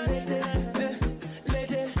you, my lady.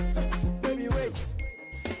 Baby, wait,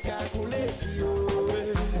 calculate you.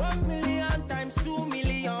 1 million times 2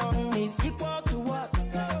 million is equal to what?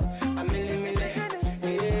 A milli.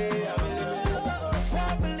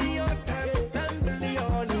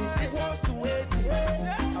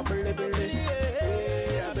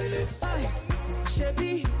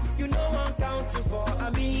 You know I'm counting for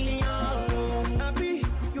a billion. Abi,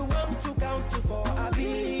 you want to count for a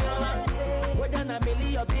billion. More than a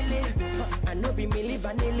million, billion. I know be milli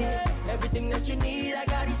vanilla. Everything that you need, I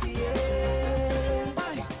got it here.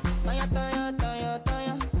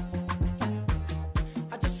 Taya.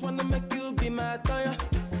 I just wanna make you be my Taya.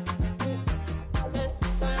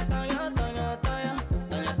 Taya.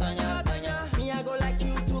 Me, I go like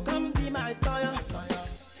you to come be my Taya.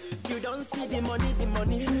 You don't see the money.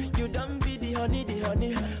 You don't be the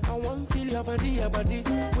honey. I won't feel your body.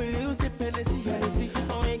 Will you see Hennessy?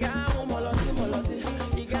 Oh, you got moloti.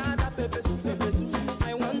 You got that pepper soup.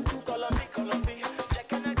 I want to Colombi.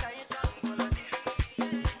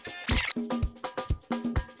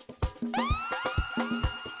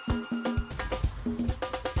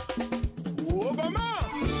 Obama!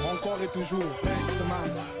 Encore et toujours, best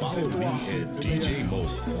man. Follow me at DJ Mola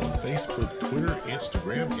on Facebook, Twitter,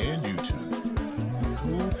 Instagram, and YouTube.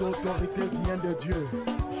 Toute autorité vient de Dieu.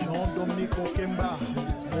 Jean-Dominique Okemba,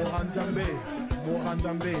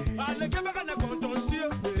 Moranzambe. Allez, Gabagana contentieux.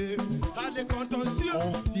 Allez, contentieux.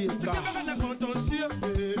 Gabagana contentieux.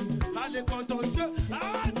 Allez, contentieux.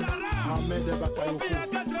 Ahmed Bakayoko. Obia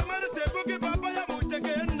 4 man, c'est Bouki Papa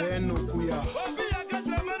Yamutekenda. Benoukuya. Obia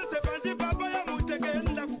 4 man, c'est Fanti Papa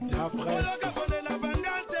Yamutekenda. Après. La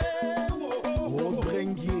bangante.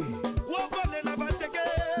 Obrengier. Wopole la bateke.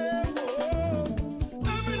 2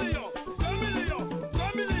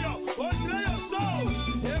 millions. Otrayo so.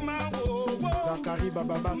 Ema wo. Zakari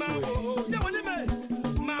Bababa.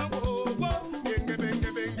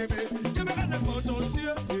 Gabagana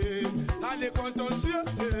contentieux. Allez, contentieux.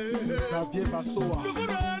 Xavier Bassoa.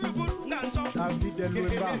 David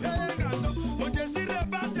Eloueba.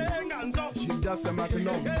 Gildas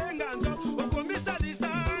Magnum.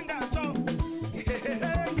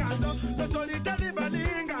 L'autorité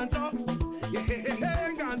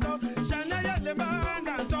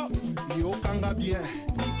Yokanga bien,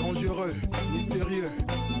 dangereux, mystérieux,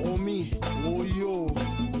 Romy, Oyo.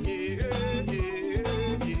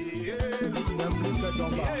 Simple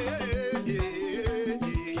Domba.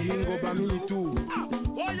 Kingo Bami tout.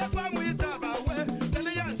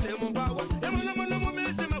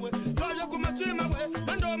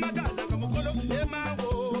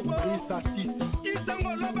 Pristatis.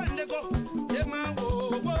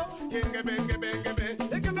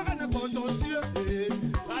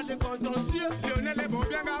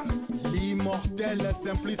 L'immortel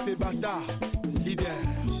Simplice Bata, leader.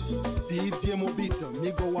 Didier Mobit,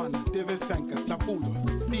 Migo One, TV5, Chapoul,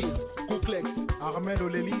 Sir, Kouklex, Armel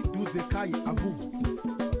Oleli, 12 écailles à vous.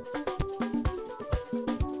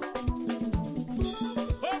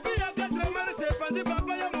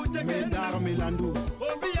 Médard Milandou.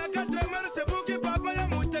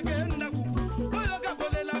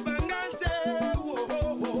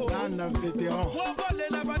 Dan vétéran.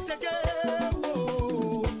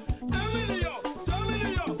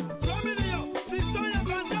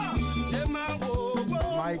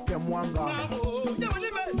 Mike Mwanga.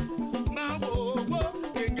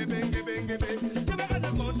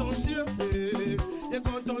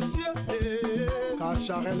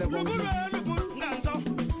 Cacharel et Bongi.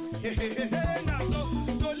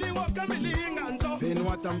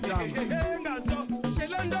 Benoît Tamtam.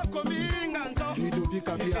 Ludovic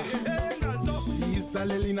Kabia.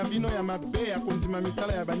 Isalelina Bino ya mabe ya kondima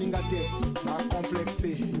misala ya baninga te. Na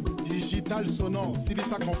complexe. Digital sonore,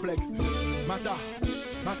 Sibisa complexe.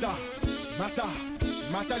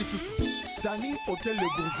 Mata lisusu. Stani Hôtel Le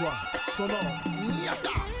Bourgeois. Sonore.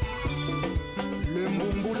 Niata. Le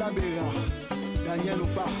Mbumbu Labera. Daniel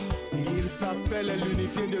Opa. Il s'appelle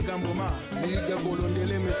l'unité de Gamboma. Ligue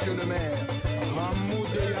Bolondele, monsieur le maire. Ramou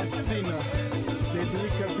de Yassine.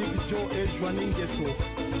 Cédric Big Joe et Joanine Guesso.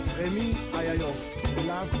 Rémi Ayayos.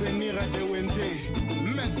 L'avenir de Wende.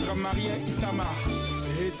 Maître Marien Itama.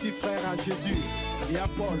 Petit frère à Jésus. Et à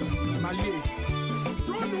Paul Malier.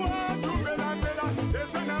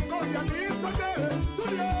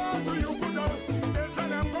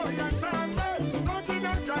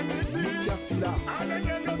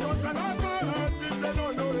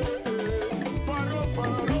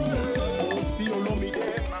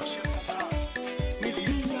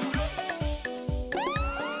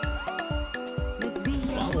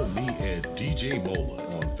 Follow me at DJ Mola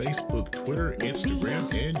on Facebook, Twitter, Instagram,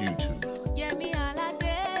 and YouTube. Yeah, me all a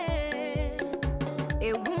day.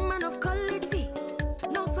 A woman of quality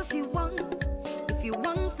knows what she wants. If you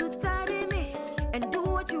want to tidy me and do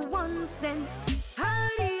what you want, then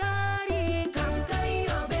hurry, hurry, come carry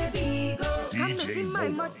your baby, go. Come to see my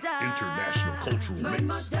mother. International Cultural My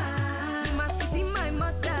Mix. mother. You must see my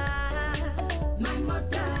mother. My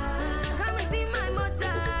mother. Come and see my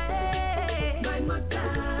mother. Hey. My mother.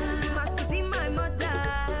 You must see my mother.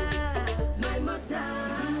 My mother.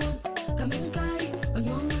 Come and carry on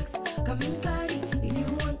your marks. Come and carry if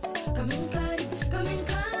you want. Come and carry. Come and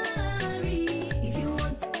carry if you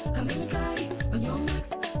want. Come and carry on your marks.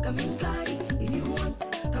 Come and carry if you want.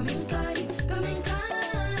 Come and carry. Come and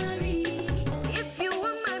carry. If you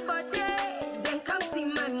want my body, then come see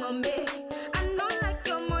my mommy. I know like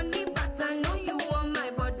your money, but I know you want my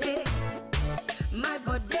body. My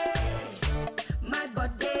body. My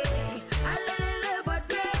body. Alele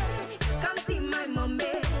body. Come see my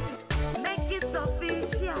mommy. Make it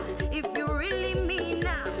official. If you really mean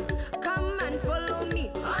now, come and follow me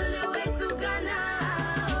all the way to Ghana.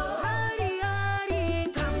 Hurry, hurry,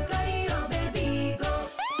 come carry your baby, go.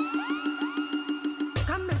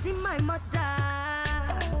 Come and see my mother.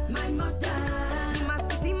 My mother. You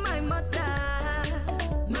must see my mother.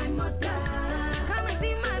 My mother. Come and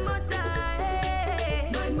see my mother.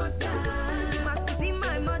 Hey. My mother. You must see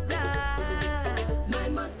my mother. My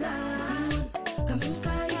mother. Come and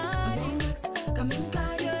carry on your necks. Come and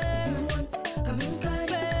carry if you want. Come and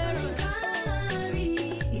carry. Come and carry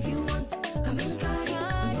if you want. Come and carry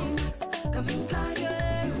on your necks. Come and carry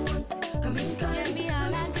if you want. Come and carry. Me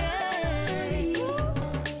all a carry.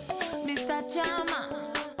 Mr. Chama,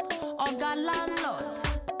 Oga Landlord,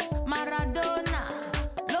 Maradona,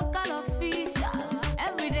 local official.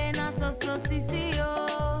 Every day na so CCO.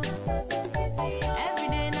 Every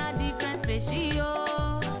day na different specio.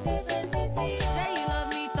 Say you love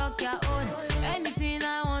me, talk your own. Anything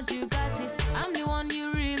I want, you got it. I'm the one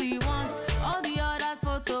you really want. All the others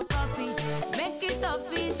photocopy. Make it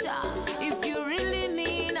official. If you really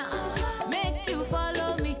mean make you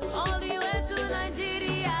follow me all the way to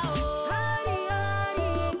Nigeria. Oh. Hurry, hurry,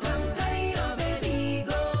 come carry your baby,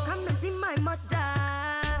 go. Come and see my mother.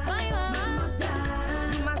 My mother.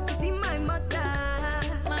 You must see my mother.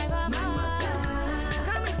 My mother.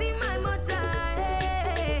 Come and see my mother.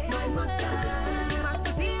 Hey. My mother. You must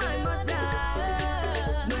see my mother.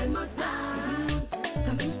 My mother.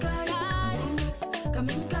 Come and carry on your necks. Come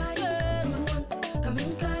and carry if you want. Come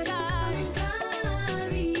and carry. Come and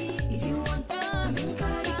carry if you want. Come and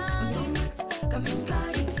carry on your necks. Come and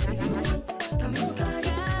carry if you want. Come and carry.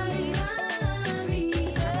 Come and carry.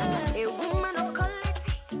 A woman of quality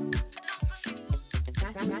knows what she wants.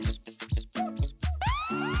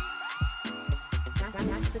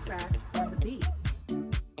 That's the crack on the beat.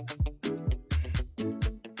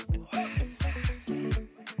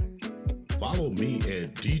 Follow me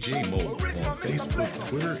at DJ Mola on Facebook,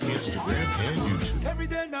 Twitter, Instagram, and YouTube. Every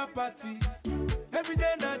day na party, every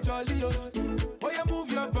day na jolly, oh. Oh, you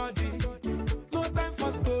move your body, no time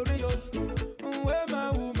for story, oh. Where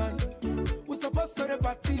my woman, we supposed to the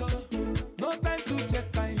party, oh. No time to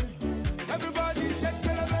check time. Everybody shake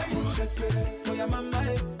it, baby, shake it. Oh, your mama,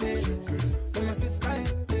 eh, oh, your sister, eh,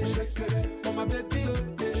 oh, my baby, oh,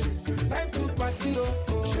 time to party, oh,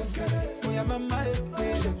 oh, your mama, eh,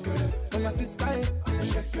 oh, your your sister,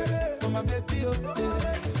 oh my baby, oh,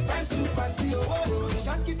 time to party, oh.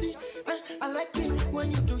 Shakity, I like it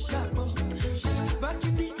when you do sharp, oh. Back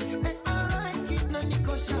it, I like it,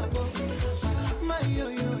 Naniko sharp, oh. My yo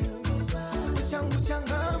yo yo, changu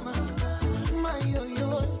changama, my yo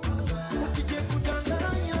yo, sije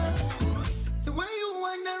kudanganya. The way you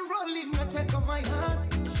wanna roll it, not take on my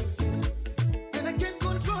heart, and I can't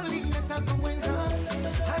control it, not take on my heart.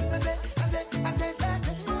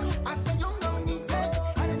 I said you don't need that.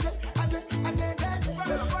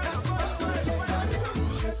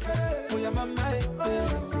 Oh yeah, mama,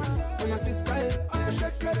 oh yeah, sister,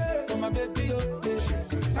 oh my baby, oh,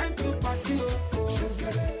 time to party,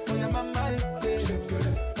 oh yeah, mama,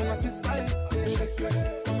 oh yeah, sister,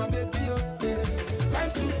 oh my baby, oh,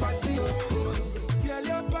 time to party, oh. Girl,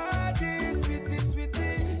 your body, sweetie,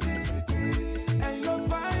 sweetie, sweetie, and your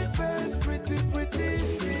fine face, pretty, pretty.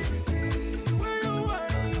 Where you are,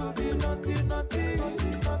 you be naughty, naughty,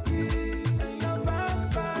 naughty, and your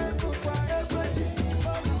backside, pourquoi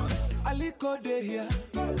Aliko de here,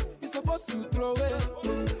 you supposed to throw it.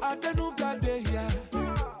 Adenuga de here,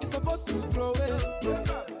 you supposed to throw it.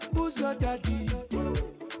 Who's your daddy?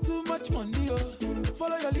 Too much money, oh.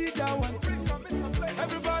 Follow your leader, one thing.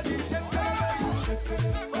 Everybody shake it.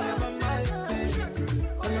 Oh yeah, mama,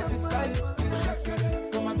 oh yeah, sister,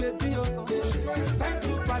 oh my baby, oh. Time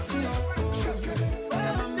to party, oh. Oh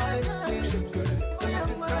yeah, mama, oh yeah,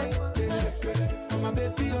 sister, oh my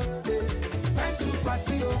baby, oh. Time to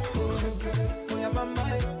party, oh. Oh yeah, mama,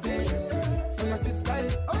 oh yeah, sister,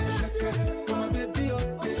 oh my baby, oh.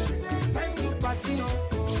 Time to party, oh.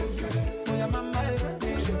 Oh yeah, mama,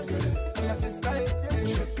 oh yeah, sister,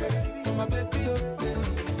 oh my baby, oh.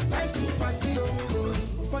 Time to party, oh.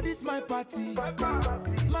 For this my party,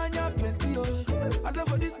 man ya plenty, oh. I say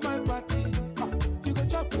for this my party, you go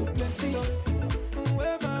chop plenty, oh.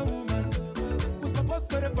 Where my woman, we supposed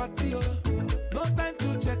to the party, oh. No time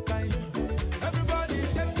to check time. Everybody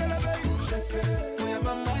shake it, baby. Oh yeah,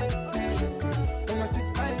 mama, oh my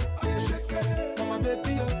sister, oh my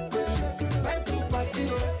baby, oh. Time to party,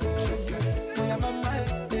 oh. Oh yeah, mama,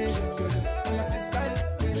 oh my sister,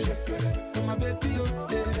 oh my baby, oh.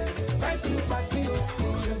 Time to party, oh.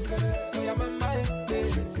 Oh yeah, mama,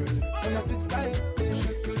 oh my sister,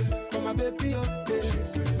 oh my baby, oh.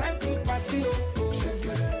 Time to party, oh.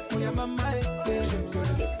 Oh yeah, mama, oh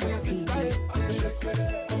my sister,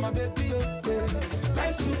 oh my baby, oh.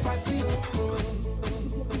 Time to party, oh.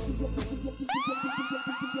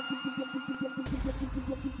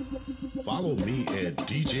 Follow me at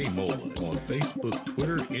DJ Mola on Facebook,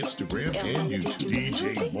 Twitter, Instagram, and YouTube.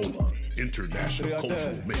 DJ Mola, International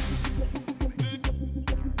Cultural Mix.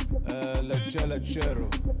 Leggero.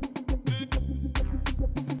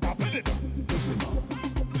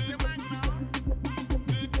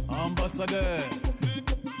 Ambassadeur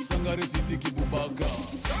Sangari Sidiki Boubaka.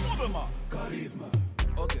 Charisme.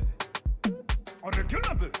 Ok. On recule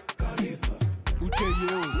un peu. Charisme.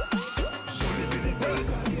 Oukeye. Jolibilité.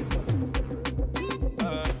 Charisme.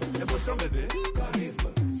 Émotion bébé. Charisme.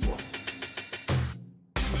 Sois.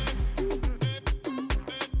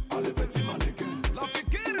 Allez petit mannequin. La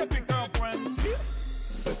piquure pique un pointe.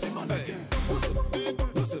 Petit mannequin.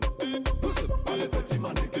 Douce. Allez petit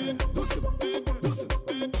mannequin. Douce.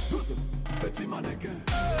 Petit mannequin.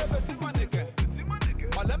 Petit mannequin.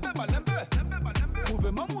 Malembe.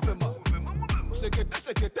 Mouvement. Shake it.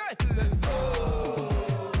 C'est ça.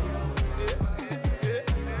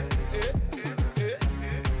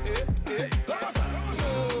 Comment ça?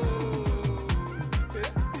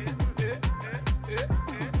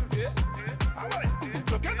 Ah ouais.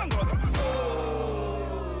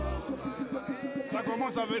 Ça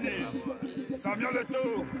commence à venir. Ça vient le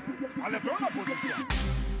tour. Allez, prends la position.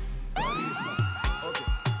 Charisme. Ok.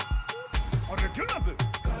 On recule un peu.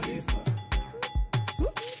 Charisme.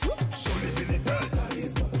 Jolibilité.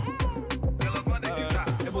 Charisme.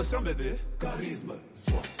 Émotion bébé. Charisme.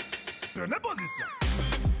 Sois. Prenez position.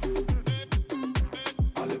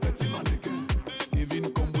 Allez petit mannequin.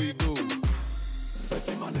 Kevin Combuigo.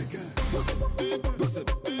 Petit mannequin. Douce.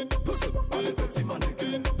 Allez petit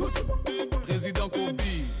mannequin. Douce. Président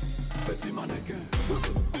Kobi. Petit mannequin.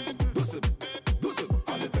 Douce.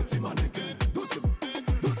 Allez petit mannequin. Douce.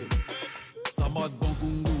 Samad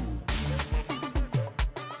Bangungu.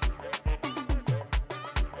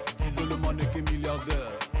 Disait le mannequin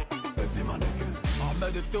milliardaire. Petit mannequin.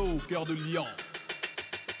 Ahmed Eto, cœur de lion.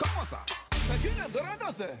 Comment ça? C'est qui le dernier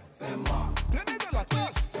danser? C'est moi. Premier de la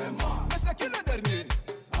classe? C'est moi. Mais c'est qui le dernier?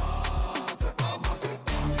 Ah, c'est pas moi, c'est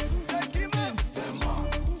toi. C'est qui même? C'est moi.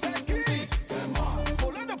 C'est qui? C'est moi.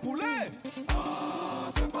 Poulet de poulet? Ah,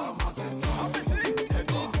 c'est pas moi, c'est toi. Appétit? Et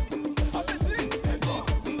toi?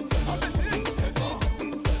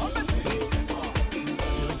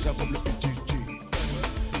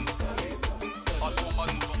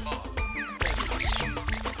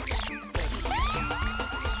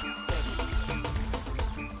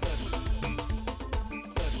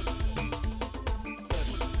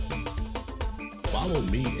 Follow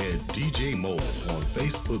me at DJ Mola on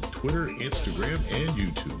Facebook, Twitter, Instagram, and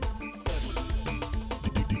YouTube.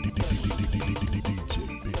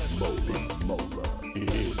 DJ Mola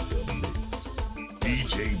in the mix.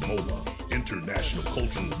 DJ Mola, International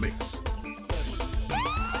Cultural Mix.